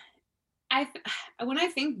 So when I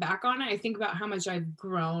think back on it, I think about how much I've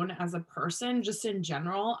grown as a person, just in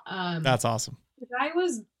general. That's awesome. I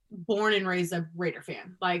was born and raised a Raider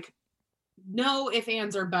fan. Like, no ifs,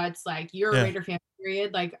 ands, or buts. Like, you're a Raider fan,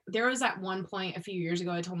 period. Like, there was at one point a few years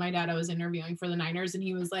ago, I told my dad I was interviewing for the Niners, and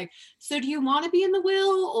he was like, "So do you want to be in the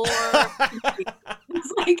will?" Or I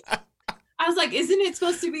was like, "Isn't it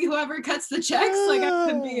supposed to be whoever cuts the checks?" Like, I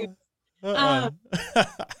couldn't be.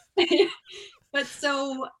 But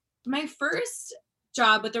so my first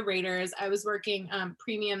job with the Raiders, I was working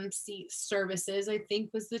premium seat services, I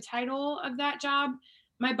think was the title of that job.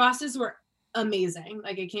 My bosses were amazing.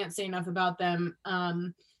 Like, I can't say enough about them.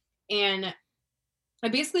 And I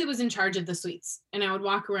basically was in charge of the suites, and I would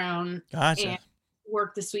walk around and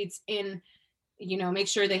work the suites and, make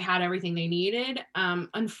sure they had everything they needed.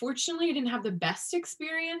 Unfortunately, I didn't have the best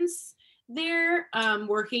experience there.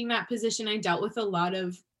 Working that position, I dealt with a lot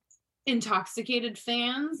of intoxicated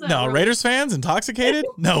fans. No, Raiders fans intoxicated?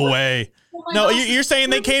 No way. No, you're saying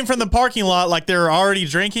they came from the parking lot like they're already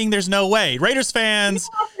drinking? There's no way. Raiders fans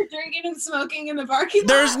drinking and smoking in the parking lot.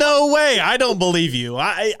 There's no way. I don't believe you.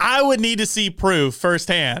 I would need to see proof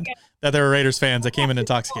firsthand that there were Raiders fans that came in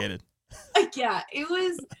intoxicated. Yeah, it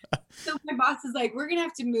was. So my boss is like, "We're gonna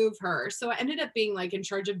have to move her." So I ended up being like in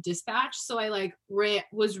charge of dispatch. So I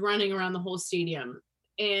was running around the whole stadium.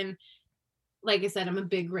 And like I said, I'm a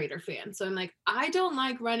big Raider fan. So I'm like, I don't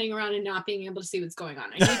like running around and not being able to see what's going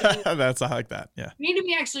on. I like that. Yeah. I need to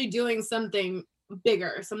be actually doing something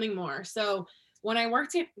bigger, something more. So when I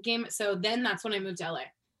worked at then that's when I moved to LA.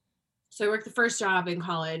 So I worked the first job in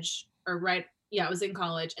college I was in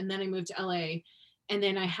college, and then I moved to LA, and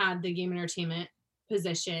then I had the game entertainment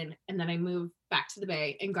position, and then I moved back to the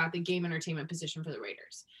Bay and got the game entertainment position for the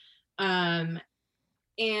Raiders. And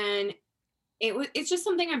it's just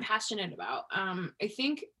something I'm passionate about. I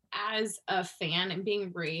think as a fan and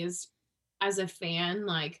being raised as a fan,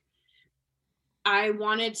 like, I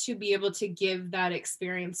wanted to be able to give that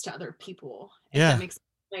experience to other people. Yeah. That makes,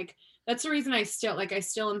 like, that's the reason I still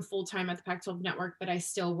am full-time at the Pac-12 Network, but I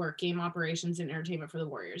still work game operations and entertainment for the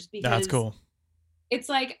Warriors. Because that's cool. It's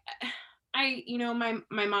like, my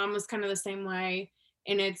mom was kind of the same way.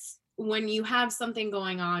 And it's when you have something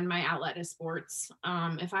going on, my outlet is sports.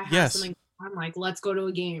 If I have something, I'm like, let's go to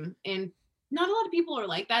a game. And not a lot of people are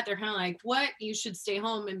like that. They're kind of like, what? You should stay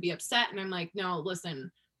home and be upset. And I'm like, no,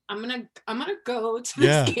 listen, I'm gonna go to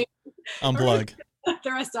this game. Unplug.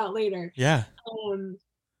 The rest out later. Yeah.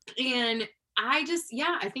 And I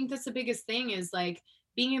think that's the biggest thing is like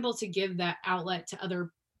being able to give that outlet to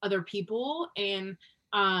other people. And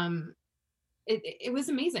it was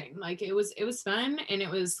amazing. Like it was fun and it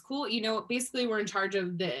was cool. Basically we're in charge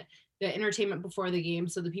of the entertainment before the game.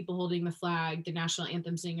 So the people holding the flag, the national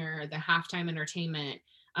anthem singer, the halftime entertainment,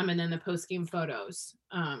 and then the post-game photos.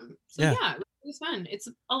 It was fun. It's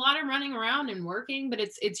a lot of running around and working, but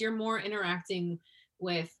you're more interacting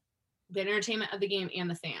with the entertainment of the game and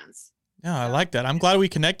the fans. Yeah, I like that. I'm glad we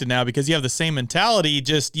connected now because you have the same mentality,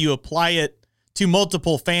 just you apply it to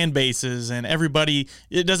multiple fan bases and everybody,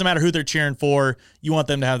 it doesn't matter who they're cheering for, you want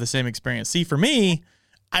them to have the same experience. See, for me,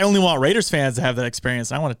 I only want Raiders fans to have that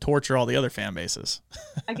experience. I want to torture all the other fan bases.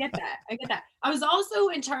 I get that. I was also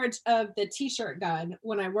in charge of the t-shirt gun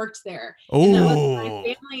when I worked there. Oh,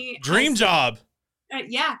 dream job.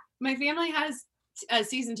 Yeah. My family has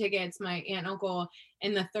season tickets, my aunt and uncle,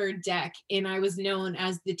 in the third deck. And I was known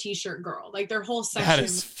as the t-shirt girl. Like their whole section. That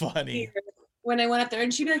is funny. When I went up there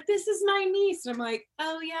and she'd be like, "This is my niece." And I'm like,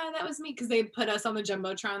 "Oh yeah, that was me." Cause they put us on the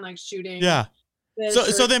Jumbotron, like shooting. Yeah.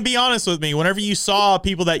 So then be honest with me. Whenever you saw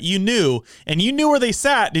people that you knew and you knew where they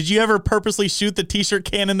sat, did you ever purposely shoot the t-shirt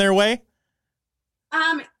cannon their way?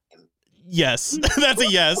 Yes. That's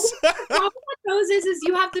a yes. Probably goes is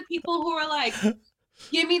you have the people who are like,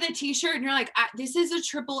 give me the t-shirt, and you're like, this is a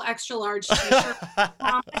triple extra large t-shirt. It's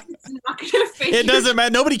not gonna fit. It doesn't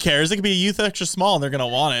matter. Nobody cares. It could be a youth extra small, and they're gonna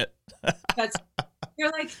want it.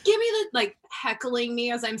 You're like, give me the, like, heckling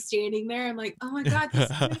me as I'm standing there. I'm like, oh my god, this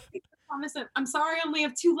is gonna be a promise. I'm sorry, I only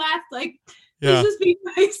have 2 left. Like, please just be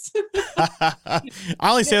nice. I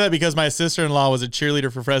only say that because my sister-in-law was a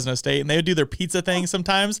cheerleader for Fresno State, and they would do their pizza thing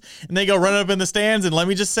sometimes, and they go run up in the stands, and let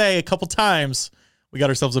me just say, a couple times we got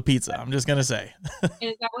ourselves a pizza. I'm just gonna say. And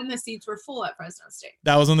is that when the seats were full at Fresno State?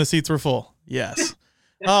 That was when the seats were full. Yes.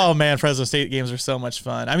 Oh man, Fresno State games are so much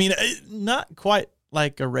fun. I mean, not quite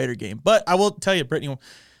like a Raider game, but I will tell you, Brittany,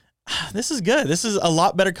 this is good. This is a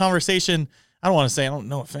lot better conversation. I don't want to say,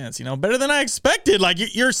 no offense, better than I expected. Like,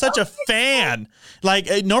 you're such a fan. Like,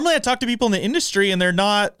 normally I talk to people in the industry and they're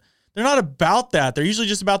not about that. They're usually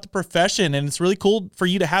just about the profession, and it's really cool for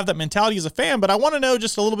you to have that mentality as a fan. But I want to know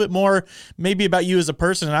just a little bit more maybe about you as a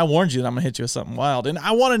person. And I warned you that I'm going to hit you with something wild. And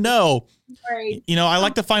I want to know, I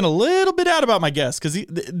like to find a little bit out about my guests because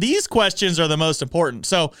these questions are the most important.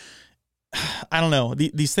 So I don't know.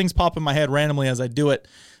 These things pop in my head randomly as I do it.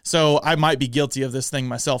 So I might be guilty of this thing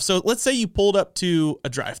myself. So let's say you pulled up to a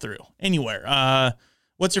drive-thru anywhere.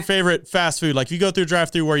 What's your favorite fast food? Like, if you go through a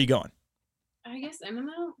drive-thru, where are you going? I guess M&M.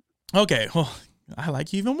 Okay. Well, I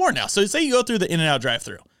like you even more now. So say you go through the In-N-Out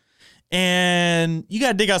drive-thru and you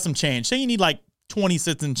got to dig out some change. Say you need like 20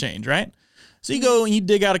 cents in change, right? So you go and you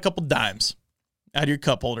dig out a couple dimes out of your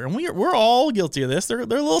cup holder. And we're all guilty of this. They're a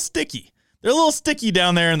little sticky. They're a little sticky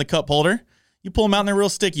down there in the cup holder. You pull them out and they're real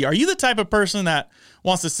sticky. Are you the type of person that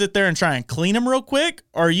wants to sit there and try and clean them real quick?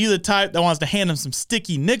 Or are you the type that wants to hand them some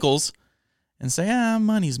sticky nickels and say,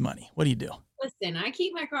 money's money? What do you do? Listen, I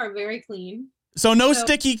keep my car very clean. So no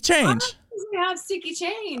sticky change. I have sticky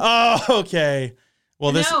change. Oh, okay.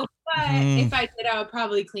 Well, but if I did, I would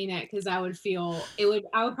probably clean it because I would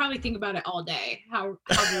probably think about it all day. How rude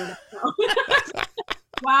I felt.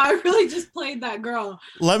 Wow, I really just played that girl.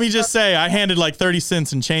 Let me just say, I handed like 30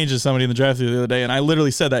 cents in change to somebody in the drive-thru the other day, and I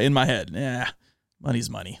literally said that in my head. Yeah, money's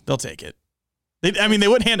money. They'll take it. They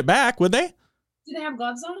wouldn't hand it back, would they? Do they have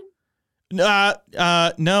gloves on?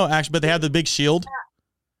 No, actually, but they have the big shield.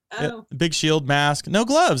 Oh. Big shield, mask. No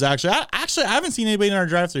gloves, actually. I haven't seen anybody in our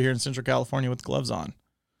drive-thru here in Central California with gloves on.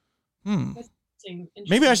 Interesting.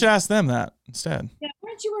 Maybe I should ask them that instead. Yeah,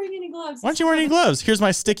 why aren't you wearing any gloves? Why aren't you wearing any gloves? Here's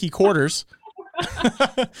my sticky quarters.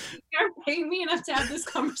 You're paying me enough to have this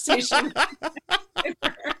conversation.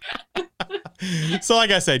 So like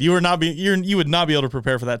I said, you would not be able to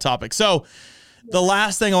prepare for that topic. So the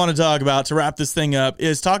last thing I want to talk about to wrap this thing up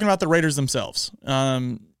is talking about the Raiders themselves.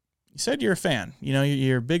 You said you're a fan,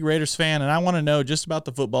 you're a big Raiders fan, and I want to know just about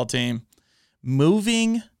the football team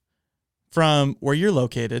moving from where you're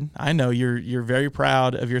located. I know you're very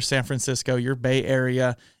proud of your San Francisco, your Bay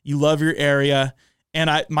Area. You love your area. And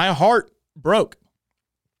my heart broke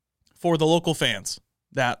for the local fans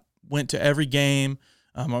that went to every game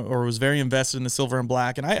or was very invested in the silver and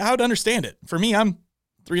black. And I would understand it. For me, I'm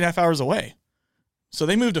 3.5 hours away. So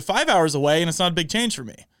they moved to 5 hours away, and it's not a big change for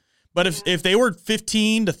me. But if they were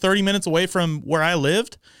 15 to 30 minutes away from where I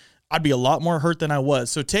lived, I'd be a lot more hurt than I was.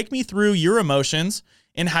 So take me through your emotions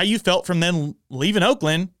and how you felt from then leaving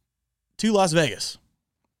Oakland to Las Vegas.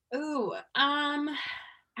 Ooh, I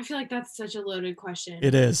feel like that's such a loaded question.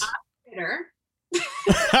 It is. I'm bitter.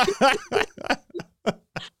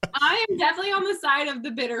 I am definitely on the side of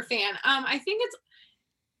the bitter fan. I think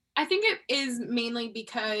it is mainly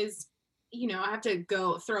because, I have to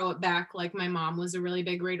go throw it back. Like, my mom was a really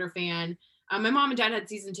big Raider fan. My mom and dad had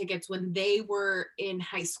season tickets when they were in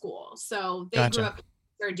high school. So they grew up,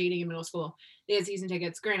 started dating in middle school. They had season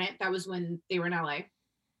tickets. Granted, that was when they were in LA.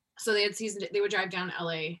 So they would drive down to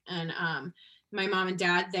LA, and my mom and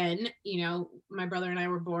dad then, my brother and I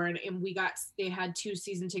were born, and they had 2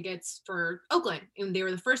 season tickets for Oakland, and they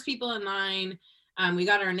were the first people in line. We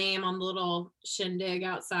got our name on the little shindig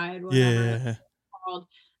outside, whatever it's called.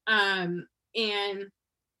 And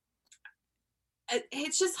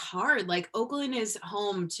it's just hard. Like, Oakland is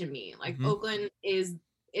home to me. Like, Oakland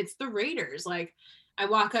it's the Raiders. Like, I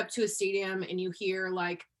walk up to a stadium and you hear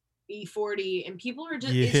like E40 and people are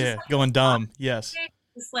just, it's just like, going dumb. Yes.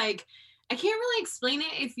 It's like, I can't really explain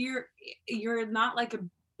it if you're not like a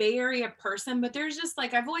Bay Area person, but there's just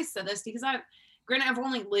like, I've always said this because granted, I've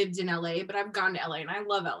only lived in LA, but I've gone to LA and I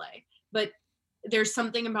love LA, but there's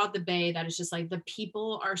something about the Bay that is just like, the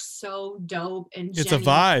people are so dope and it's genuine. A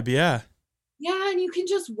vibe. Yeah. Yeah. And you can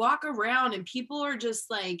just walk around and people are just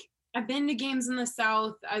like, I've been to games in the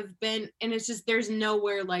South. And it's just, there's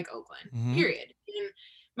nowhere like Oakland, period. And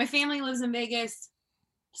my family lives in Vegas.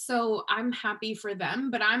 So I'm happy for them,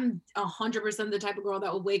 but I'm 100% the type of girl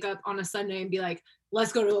that will wake up on a Sunday and be like,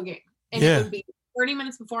 let's go to a game. And it would be 30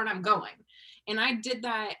 minutes before and I'm going. And I did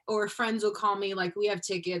that, or friends will call me like, we have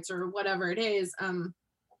tickets or whatever it is.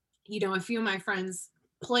 You know, a few of my friends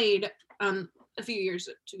played a few years,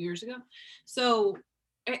 2 years ago. So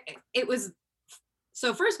it was,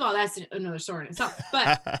 so first of all, that's another story in itself,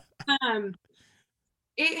 but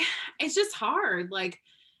it's just hard. Like,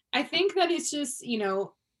 I think that it's just, you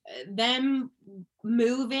know, them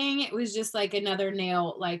moving, it was just like another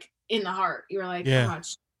nail, like in the heart. You were like,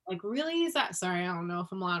 gosh, like, really? Is that, sorry, I don't know if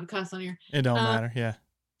I'm allowed to cuss on here. It don't matter. Yeah.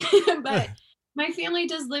 But my family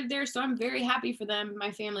does live there, so I'm very happy for them.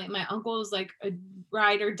 My family, my uncle is like a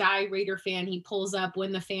ride or die Raider fan. He pulls up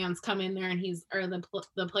when the fans come in there, and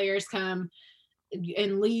the players come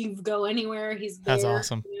and leave, go anywhere. He's there. That's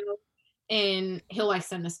awesome. You know? And he'll like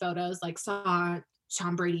send us photos, like saw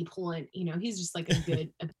Tom Brady pulling. You know, he's just like a good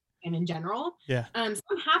fan in general. Yeah. So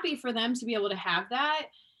I'm happy for them to be able to have that,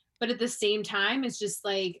 but at the same time, it's just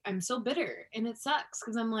like I'm so bitter, and it sucks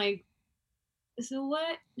because I'm like, so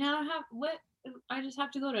what? Now I just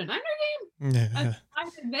have to go to a Niner game? Yeah.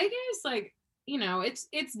 I'm in Vegas? Like, you know, it's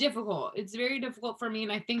difficult. It's very difficult for me.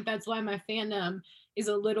 And I think that's why my fandom is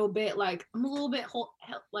a little bit like, I'm a little bit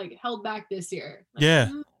held back this year. Like, yeah.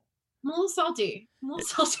 I'm a little salty.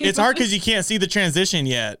 It's hard because you can't see the transition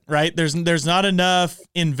yet, right? There's not enough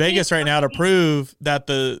in Vegas right now to prove that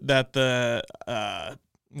the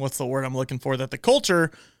what's the word I'm looking for? That the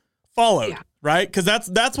culture followed, right? Because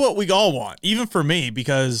that's what we all want, even for me,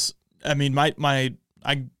 because I mean, I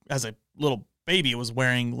as a little baby was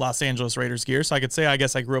wearing Los Angeles Raiders gear, so I could say I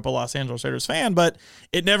guess I grew up a Los Angeles Raiders fan, but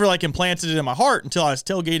it never like implanted it in my heart until I was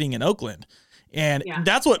tailgating in Oakland. And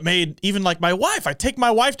that's what made even like my wife. I take my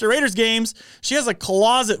wife to Raiders games. She has a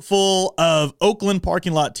closet full of Oakland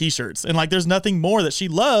parking lot t-shirts. And like, there's nothing more that she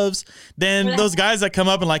loves than those guys that come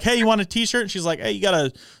up and like, hey, you want a t-shirt? And she's like, hey, you got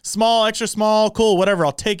a small, extra small, cool, whatever.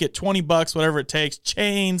 I'll take it. $20, whatever it takes,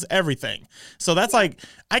 chains, everything. So that's like,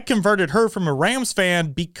 I converted her from a Rams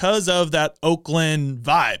fan because of that Oakland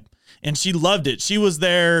vibe. And she loved it. She was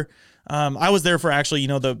there. I was there for actually, you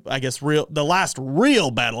know, the last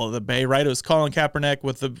real Battle of the Bay, right? It was Colin Kaepernick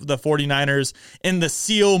with the 49ers in the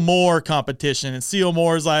Seal Moore competition. And Seal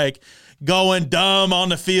Moore's like going dumb on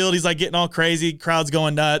the field. He's like getting all crazy. Crowd's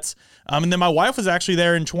going nuts. And then my wife was actually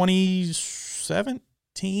there in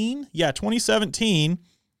 2017. Yeah, 2017.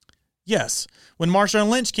 Yes. When Marshawn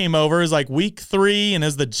Lynch came over, it was like week 3 and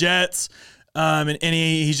as the Jets. And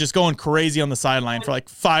he's just going crazy on the sideline for like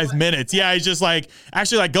 5 minutes. Yeah, he's just like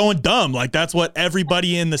actually like going dumb. Like that's what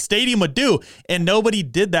everybody in the stadium would do. And nobody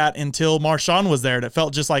did that until Marshawn was there. And it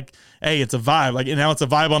felt just like, hey, it's a vibe. Like, and now it's a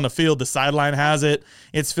vibe on the field. The sideline has it.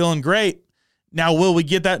 It's feeling great. Now, will we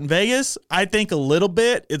get that in Vegas? I think a little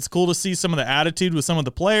bit. It's cool to see some of the attitude with some of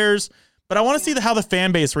the players, but I want to see how the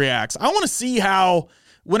fan base reacts. I want to see how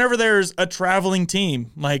whenever there's a traveling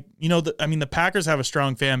team, like, you know, the Packers have a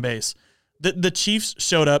strong fan base. The Chiefs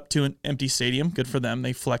showed up to an empty stadium. Good for them.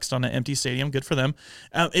 They flexed on an empty stadium. Good for them.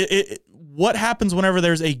 What happens whenever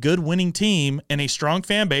there's a good winning team and a strong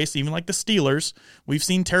fan base, even like the Steelers? We've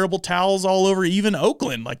seen terrible towels all over, even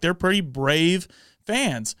Oakland. Like, they're pretty brave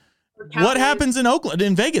fans. What happens in Oakland,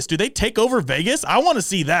 in Vegas? Do they take over Vegas? I want to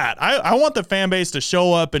see that. I want the fan base to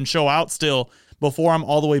show up and show out still before I'm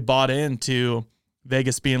all the way bought into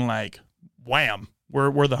Vegas being like, wham,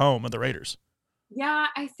 we're the home of the Raiders. Yeah,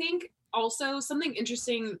 I think also something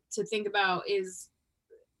interesting to think about is,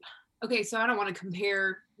 okay, so I don't want to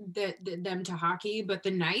compare them to hockey, but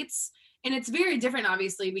the Knights, and it's very different,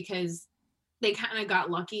 obviously, because they kind of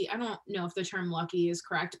got lucky. I don't know if the term lucky is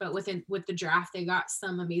correct, but with the draft, they got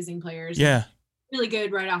some amazing players. Yeah. Really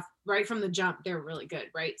good right from the jump. They're really good,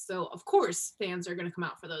 right? So of course fans are going to come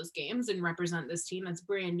out for those games and represent this team that's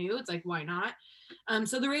brand new. It's like, why not?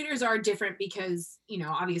 So the Raiders are different because, you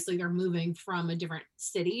know, obviously they're moving from a different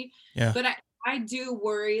city. Yeah. But I do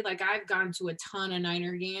worry, like I've gone to a ton of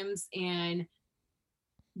Niner games and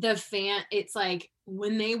it's like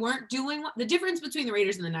when they weren't doing the difference between the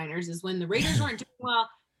Raiders and the Niners is when the Raiders weren't doing well,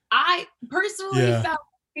 I personally felt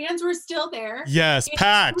fans were still there. Yes,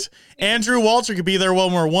 packed. Andrew Walter could be there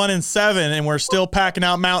when we're 1-7 and we're still packing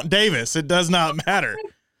out Mount Davis. It does not matter.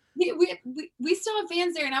 We still have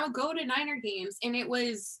fans there, and I would go to Niner games, and it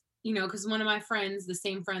was, you know, because one of my friends, the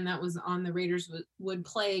same friend that was on the Raiders, would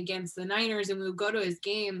play against the Niners, and we would go to his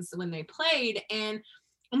games when they played, and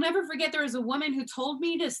I'll never forget there was a woman who told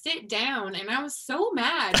me to sit down, and I was so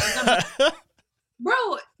mad. I'm like,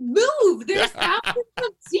 bro, move. There's thousands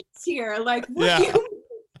of seats here. Like, what do you?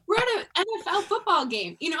 We're at an NFL football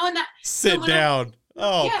game, you know, and that. Sit down.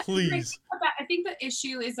 Oh, yeah, please. I think the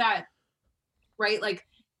issue is that, right, like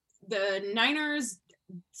the Niners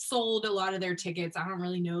sold a lot of their tickets. I don't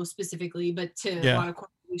really know specifically, but to a lot of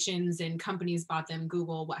corporations and companies bought them,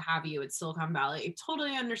 Google, what have you. It's Silicon Valley. I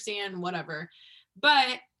totally understand, whatever.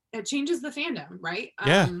 But it changes the fandom, right?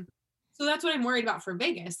 Yeah. So that's what I'm worried about for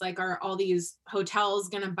Vegas. Like, are all these hotels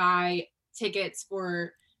going to buy tickets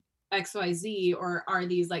for XYZ, or are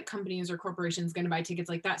these like companies or corporations going to buy tickets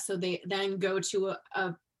like that? So they then go to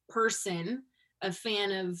a person, a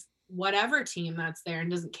fan of whatever team that's there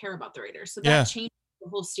and doesn't care about the Raiders. So that changes the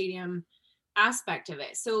whole stadium aspect of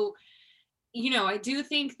it. So, I do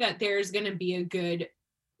think that there's going to be a good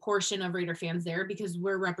portion of Raider fans there because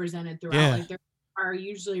we're represented throughout. Yeah. Like, there are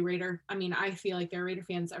usually I feel like there are Raider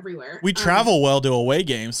fans everywhere. We travel well to away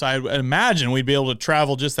games, so I imagine we'd be able to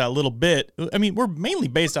travel just that little bit. I mean, we're mainly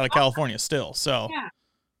based out of California still, so.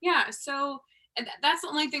 Yeah. So that's the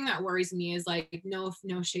only thing that worries me is like, no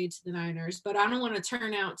shade to the Niners, but I don't want to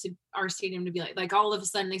turn out to our stadium to be like all of a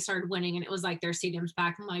sudden they started winning and it was like their stadium's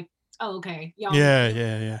back. I'm like, oh, okay. Y'all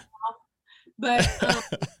yeah. But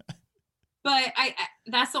I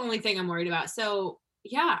that's the only thing I'm worried about. So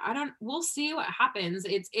yeah, we'll see what happens.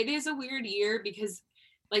 It is a weird year because,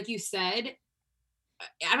 like you said,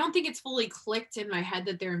 I don't think it's fully clicked in my head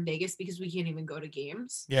that they're in Vegas because we can't even go to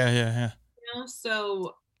games. Yeah.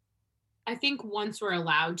 So I think once we're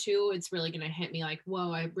allowed to, it's really going to hit me like,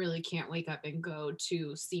 whoa, I really can't wake up and go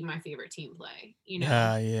to see my favorite team play,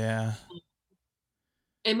 Yeah.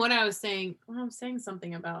 And what I was saying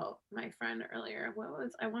something about my friend earlier.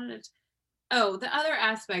 The other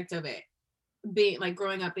aspect of it being like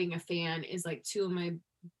growing up being a fan is like two of my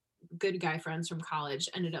good guy friends from college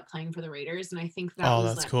ended up playing for the Raiders. And I think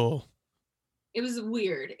that's like, cool. It was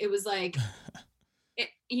weird. It was like,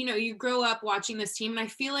 you grow up watching this team and I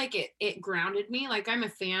feel like it grounded me. Like I'm a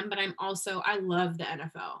fan, but I love the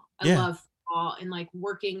NFL. I love football and like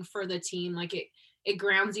working for the team. Like it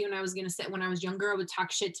grounds you. And I was going to say, when I was younger, I would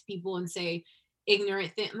talk shit to people and say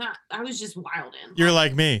ignorant things. I was just wild in. You're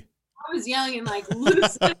like me. I was yelling and like,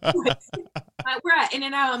 loose. We're at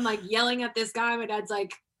In-N-Out. I'm like yelling at this guy. My dad's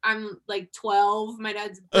like, I'm like 12. My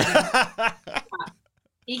dad's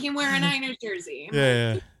he can wear a Niners jersey.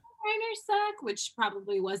 Yeah. Niners suck, which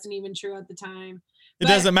probably wasn't even true at the time. It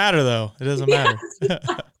doesn't matter though. It doesn't matter.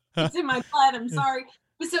 It's in my blood. I'm sorry.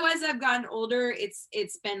 But so as I've gotten older,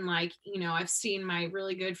 it's been like, I've seen my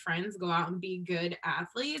really good friends go out and be good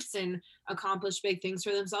athletes and accomplish big things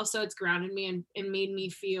for themselves. So it's grounded me and made me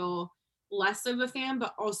feel less of a fan,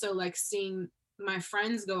 but also like seeing my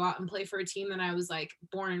friends go out and play for a team that I was like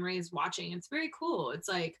born and raised watching. It's very cool. It's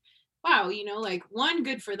like, wow, like one,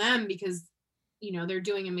 good for them because, they're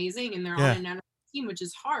doing amazing and they're on an NFL team, which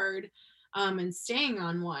is hard. And staying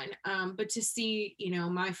on one. But to see,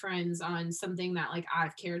 my friends on something that like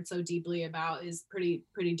I've cared so deeply about is pretty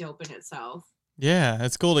dope in itself. Yeah,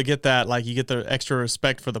 it's cool to get that. Like you get the extra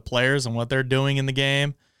respect for the players and what they're doing in the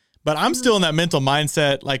game. But I'm still in that mental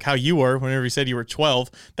mindset, like how you were whenever you said you were 12.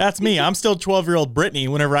 That's me. I'm still 12-year-old Brittany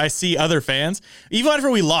whenever I see other fans. Even after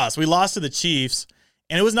we lost to the Chiefs.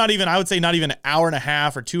 And it was not even an hour and a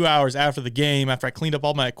half or 2 hours after the game, after I cleaned up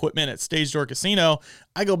all my equipment at Stage Door Casino,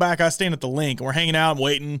 I go back, I stand at the link, and we're hanging out and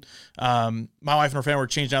waiting. My wife and her family were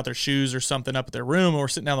changing out their shoes or something up at their room, and we're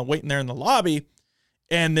sitting down and waiting there in the lobby.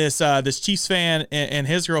 And this Chiefs fan and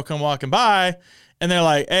his girl come walking by, and they're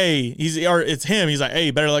like, hey, it's him. He's like,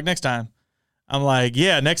 hey, better luck next time. I'm like,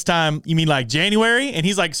 yeah, next time, you mean like January? And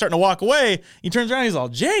he's like starting to walk away. He turns around, he's all,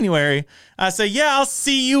 January? I say, yeah, I'll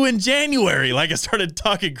see you in January. Like I started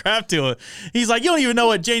talking crap to him. He's like, you don't even know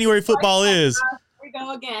what January football is. Here we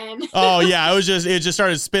go again. Oh yeah, it just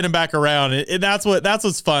started spinning back around. And that's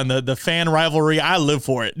what's fun. The fan rivalry, I live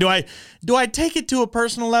for it. Do I take it to a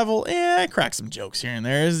personal level? I crack some jokes here and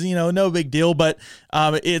there. It's, no big deal, but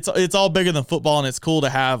it's all bigger than football, and it's cool to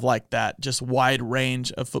have like that just wide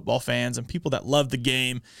range of football fans and people that love the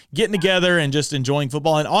game getting together and just enjoying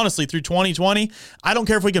football. And honestly, through 2020, I don't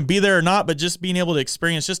care if we can be there or not, but just being able to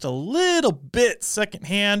experience just a little bit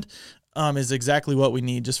secondhand is exactly what we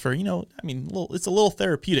need just for, it's a little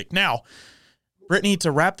therapeutic. Now, Brittany,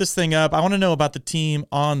 to wrap this thing up, I want to know about the team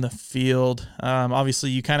on the field. Obviously,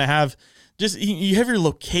 you kind of have you have your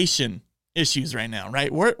location issues right now,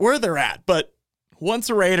 right? Where they're at. But once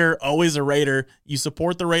a Raider, always a Raider. You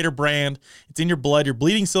support the Raider brand. It's in your blood. You're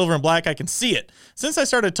bleeding silver and black. I can see it. Since I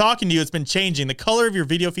started talking to you, it's been changing. The color of your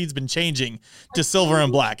video feed's been changing to silver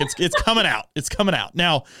and black. It's coming out. It's coming out.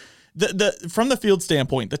 Now, from the field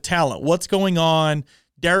standpoint, the talent, what's going on?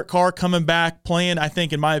 Derek Carr coming back, playing, I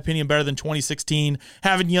think, in my opinion, better than 2016.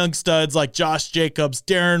 Having young studs like Josh Jacobs,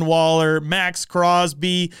 Darren Waller, Max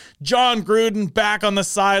Crosby, John Gruden back on the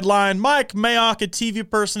sideline, Mike Mayock, a TV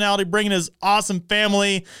personality, bringing his awesome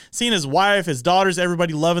family, seeing his wife, his daughters,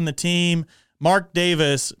 everybody loving the team. Mark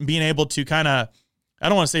Davis being able to kind of, I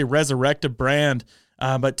don't want to say resurrect a brand,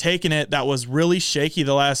 but taking it that was really shaky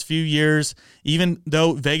the last few years, even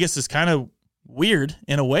though Vegas is kind of weird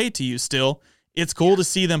in a way to you still. It's cool to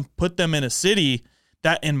see them put them in a city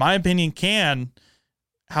that, in my opinion, can,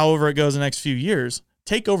 however it goes the next few years,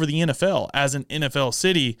 take over the NFL as an NFL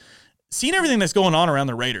city. Seeing everything that's going on around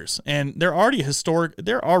the Raiders, and they're already a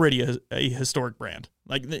historic brand.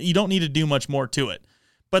 Like, you don't need to do much more to it,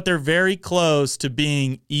 but they're very close to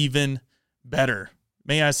being even better.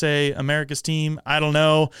 May I say America's team? I don't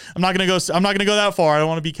know. I'm not gonna go that far. I don't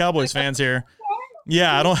want to be Cowboys fans here.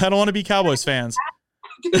 Yeah, I don't want to be Cowboys fans.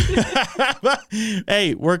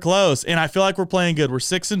 Hey, we're close, and I feel like we're playing good. We're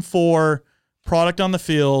 6-4, product on the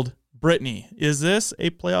field. Brittany, is this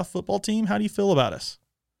a playoff football team? How do you feel about us?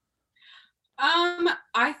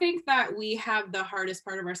 I think that we have the hardest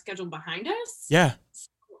part of our schedule behind us. Yeah. So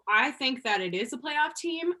I think that it is a playoff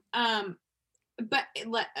team. But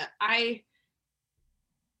I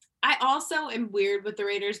also am weird with the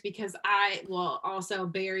Raiders because also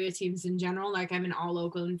Bay Area teams in general. Like, I'm an all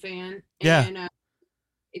Oakland fan. Yeah. And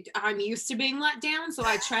I'm used to being let down, so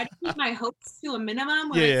I try to keep my hopes to a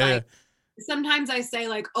minimum. Where sometimes I say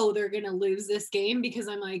like, "Oh, they're gonna lose this game," because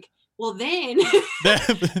I'm like, "Well, then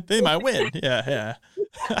they might win." Yeah.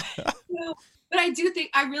 But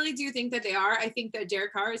I really do think that they are. I think that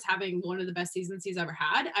Derek Carr is having one of the best seasons he's ever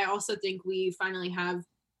had. I also think we finally have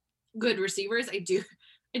good receivers. I do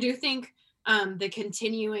think the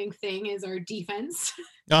continuing thing is our defense.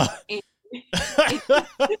 Oh.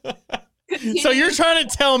 So you're trying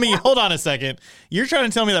to tell me, hold on a second. You're trying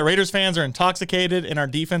to tell me that Raiders fans are intoxicated and our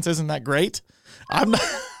defense isn't that great? I'm not.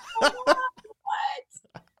 What?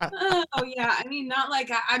 Oh yeah. I mean, not like,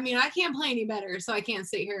 I can't play any better, so I can't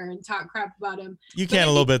sit here and talk crap about him. You can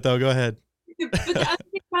a little bit though. Go ahead. But the other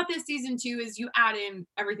thing about this season too is you add in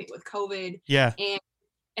everything with COVID. Yeah. And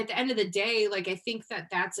at the end of the day, like, I think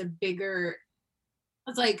that's a bigger,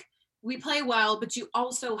 it's like, we play well, but you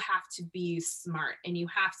also have to be smart and you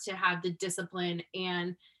have to have the discipline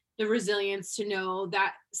and the resilience to know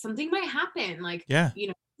that something might happen. Like,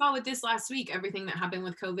 saw with this last week, everything that happened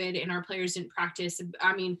with COVID and our players didn't practice.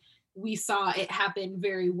 I mean, we saw it happen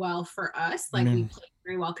very well for us. Like, we played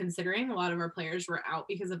very well considering a lot of our players were out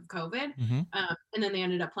because of COVID. And then they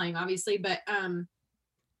ended up playing, obviously. But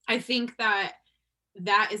I think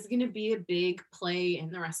that is going to be a big play in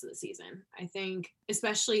the rest of the season. I think,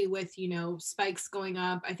 especially with, spikes going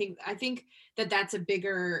up, I think that's a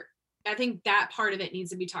bigger, I think that part of it needs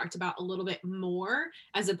to be talked about a little bit more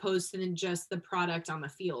as opposed to than just the product on the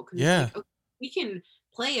field. Yeah. Like, okay, we can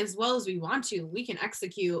play as well as we want to, we can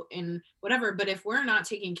execute and whatever. But if we're not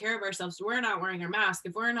taking care of ourselves, we're not wearing our mask,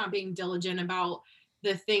 if we're not being diligent about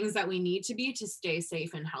the things that we need to be to stay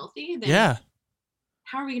safe and healthy, then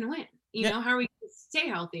how are we going to win? How are we going to stay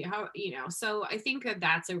healthy? So I think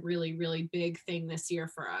that's a really, really big thing this year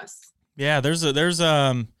for us. Yeah, that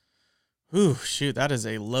is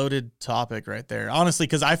a loaded topic right there. Honestly,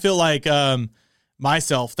 because I feel like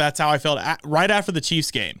myself, that's how I felt right after the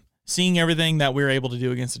Chiefs game, seeing everything that we were able to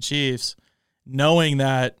do against the Chiefs, knowing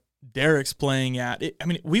that Derek's playing at it. I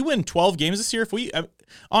mean, we win 12 games this year. If we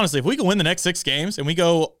can win the next 6 games and we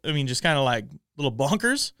go, just kind of like little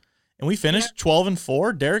bonkers, and we finished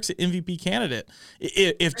 12-4, Derek's an MVP candidate.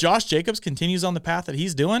 If Josh Jacobs continues on the path that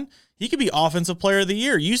he's doing, he could be Offensive Player of the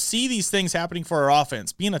Year. You see these things happening for our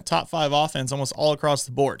offense, being a top 5 offense almost all across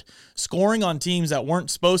the board, scoring on teams that weren't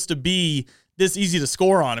supposed to be this easy to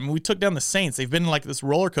score on. I mean, we took down the Saints. They've been like this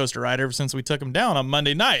roller coaster ride ever since we took them down on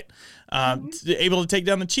Monday night. Able to take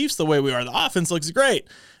down the Chiefs the way we are. The offense looks great.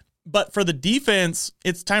 But for the defense,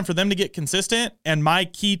 it's time for them to get consistent, and my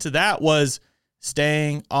key to that was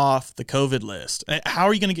staying off the COVID list. How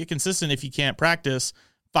are you going to get consistent if you can't practice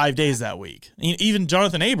 5 days that week? Even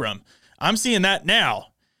Jonathan Abram, I'm seeing that now.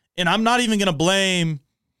 And I'm not even going to blame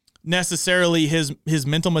necessarily his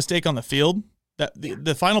mental mistake on the field. That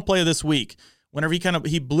the final play of this week, whenever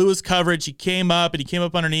he blew his coverage, he came up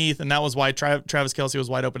underneath, and that was why Travis Kelce was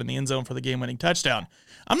wide open in the end zone for the game-winning touchdown.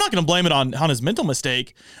 I'm not going to blame it on his mental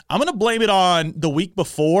mistake. I'm going to blame it on the week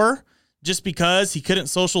before, just because he couldn't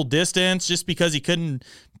social distance, just because he couldn't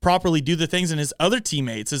properly do the things, and his other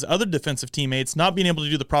defensive teammates, not being able to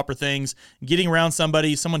do the proper things, getting around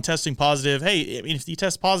someone testing positive. Hey, if you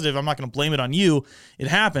test positive, I'm not going to blame it on you. It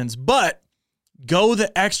happens. But go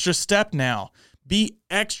the extra step now. be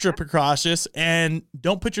extra precautious and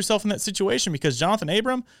don't put yourself in that situation, because Jonathan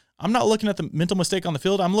Abram, I'm not looking at the mental mistake on the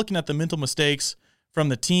field. I'm looking at the mental mistakes from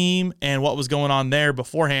the team and what was going on there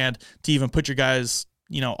beforehand to even put your guys,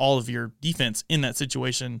 all of your defense in that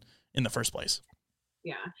situation in the first place.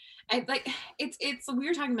 Yeah. It's we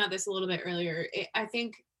were talking about this a little bit earlier. I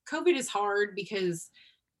think COVID is hard because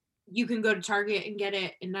you can go to Target and get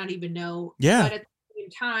it and not even know. Yeah. But at the same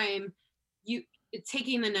time,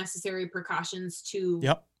 taking the necessary precautions to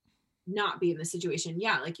not be in the situation.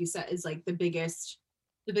 Yeah. Like you said, is like the biggest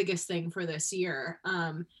thing for this year.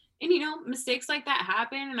 And mistakes like that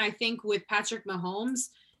happen. And I think with Patrick Mahomes,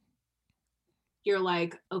 you're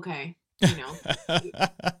like, okay,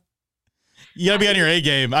 You got to be on your A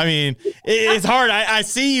game. I mean, it's hard. I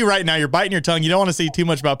see you right now. You're biting your tongue. You don't want to say too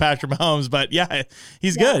much about Patrick Mahomes, but yeah,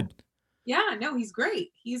 he's good. Yeah, no, he's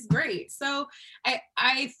great. He's great. So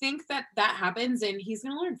I think that happens and he's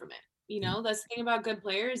going to learn from it. That's the thing about good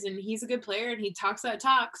players, and he's a good player and he talks that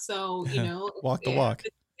talk. So, walk the walk.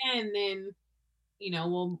 And then,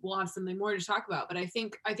 we'll have something more to talk about. But I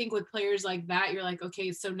think with players like that, you're like,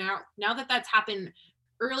 okay, so now that that's happened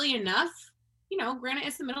early enough, granted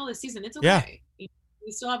it's the middle of the season, it's okay. Yeah.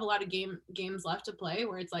 We still have a lot of games left to play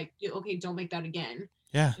where it's like, okay, don't make that again.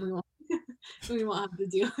 Yeah. We won't have to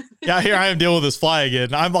deal with it. Yeah, here I am dealing with this fly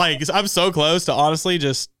again. I'm so close to honestly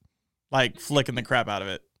just like flicking the crap out of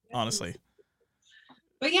it, honestly.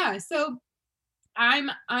 But yeah, so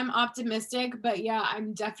I'm optimistic, but yeah,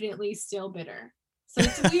 I'm definitely still bitter. So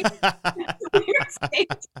it's a weird stage.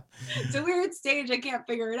 It's a weird stage. I can't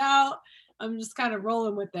figure it out. I'm just kind of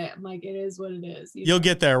rolling with it. I'm like, it is what it is. You'll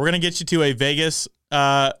get there. We're going to get you to a Vegas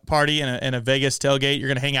party and a Vegas tailgate. You're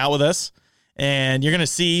going to hang out with us, and you're going to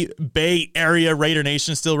see Bay Area Raider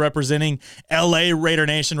Nation still representing, LA Raider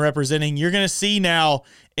Nation representing. You're going to see now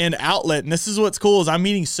an outlet, and this is what's cool is I'm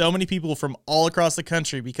meeting so many people from all across the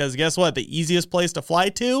country, because guess what? The easiest place to fly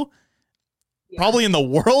to probably in the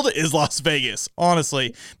world is Las Vegas.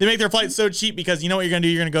 Honestly, they make their flights so cheap because you know what you're going to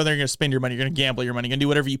do? You're going to go there, you're going to spend your money, you're going to gamble your money, you're going to do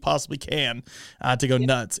whatever you possibly can to go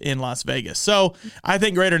nuts in Las Vegas. So I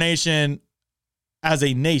think Raider Nation as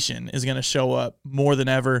a nation is going to show up more than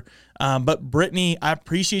ever. But Brittany, I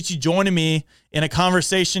appreciate you joining me in a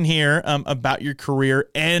conversation here about your career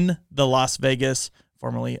in the Las Vegas,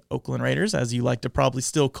 formerly Oakland Raiders, as you like to probably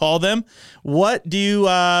still call them. What do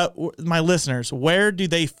my listeners, where do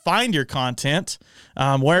they find your content?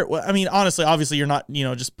 Honestly, obviously you're not,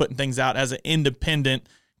 just putting things out as an independent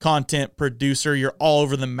content producer. You're all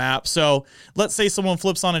over the map. So let's say someone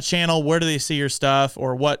flips on a channel. Where do they see your stuff,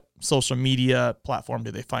 or what social media platform do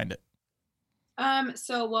they find it? My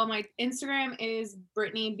Instagram is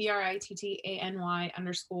Brittany, BRITTANY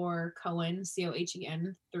 _Cohen, COHEN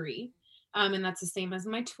 3. And that's the same as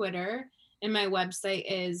my Twitter. And my website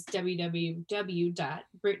is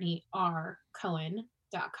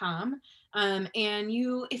www.brittanyRcohen.com. And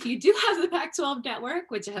if you do have the Pac-12 network,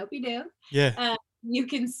 which I hope you do, you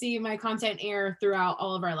can see my content air throughout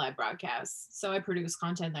all of our live broadcasts. So I produce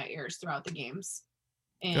content that airs throughout the games.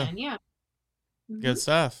 And Good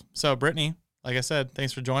stuff. So Brittany, like I said,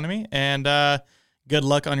 thanks for joining me, and good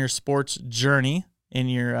luck on your sports journey in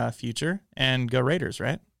your future, and go Raiders,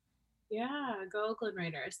 right? Yeah, go Oakland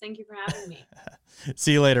Raiders. Thank you for having me.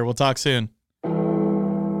 See you later. We'll talk soon.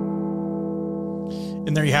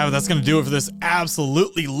 And there you have it. That's going to do it for this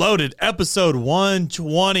absolutely loaded episode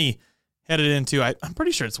 120. Headed into, I'm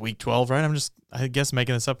pretty sure it's week 12, right? I guess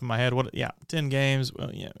making this up in my head. 10 games.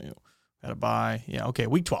 Well, yeah, got a bye. Yeah, okay,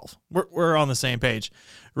 week 12. We're on the same page.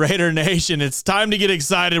 Raider Nation, it's time to get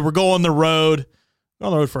excited. We're going on the road. We're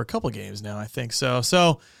on the road for a couple games now, I think so.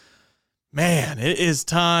 So, man, it is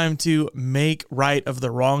time to make right of the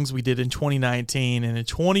wrongs we did in 2019, and in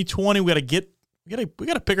 2020 we got to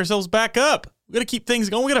pick ourselves back up. We got to keep things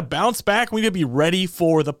going. We got to bounce back. We got to be ready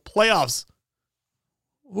for the playoffs.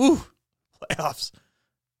 Woo, playoffs.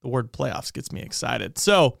 The word playoffs gets me excited.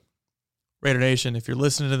 So, Raider Nation, if you're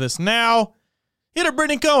listening to this now, hit up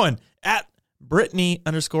Brittany Cohen at Brittany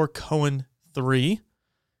 _Cohen3.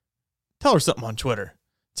 Tell her something on Twitter.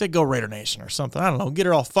 Say go Raider Nation or something. I don't know. Get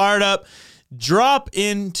her all fired up. Drop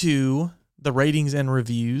into the ratings and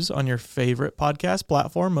reviews on your favorite podcast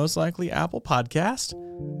platform, most likely Apple Podcast.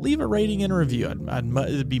 Leave a rating and review.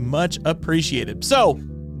 It'd be much appreciated. So,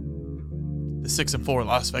 the 6-4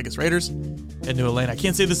 Las Vegas Raiders head to Atlanta. I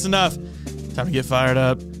can't say this enough. Time to get fired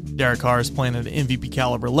up. Derek Carr is playing at an MVP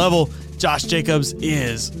caliber level. Josh Jacobs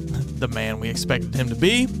is the man we expected him to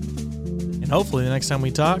be. And hopefully the next time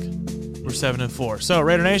we talk, we're 7-4. So,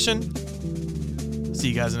 Raider Nation, see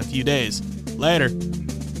you guys in a few days. Later.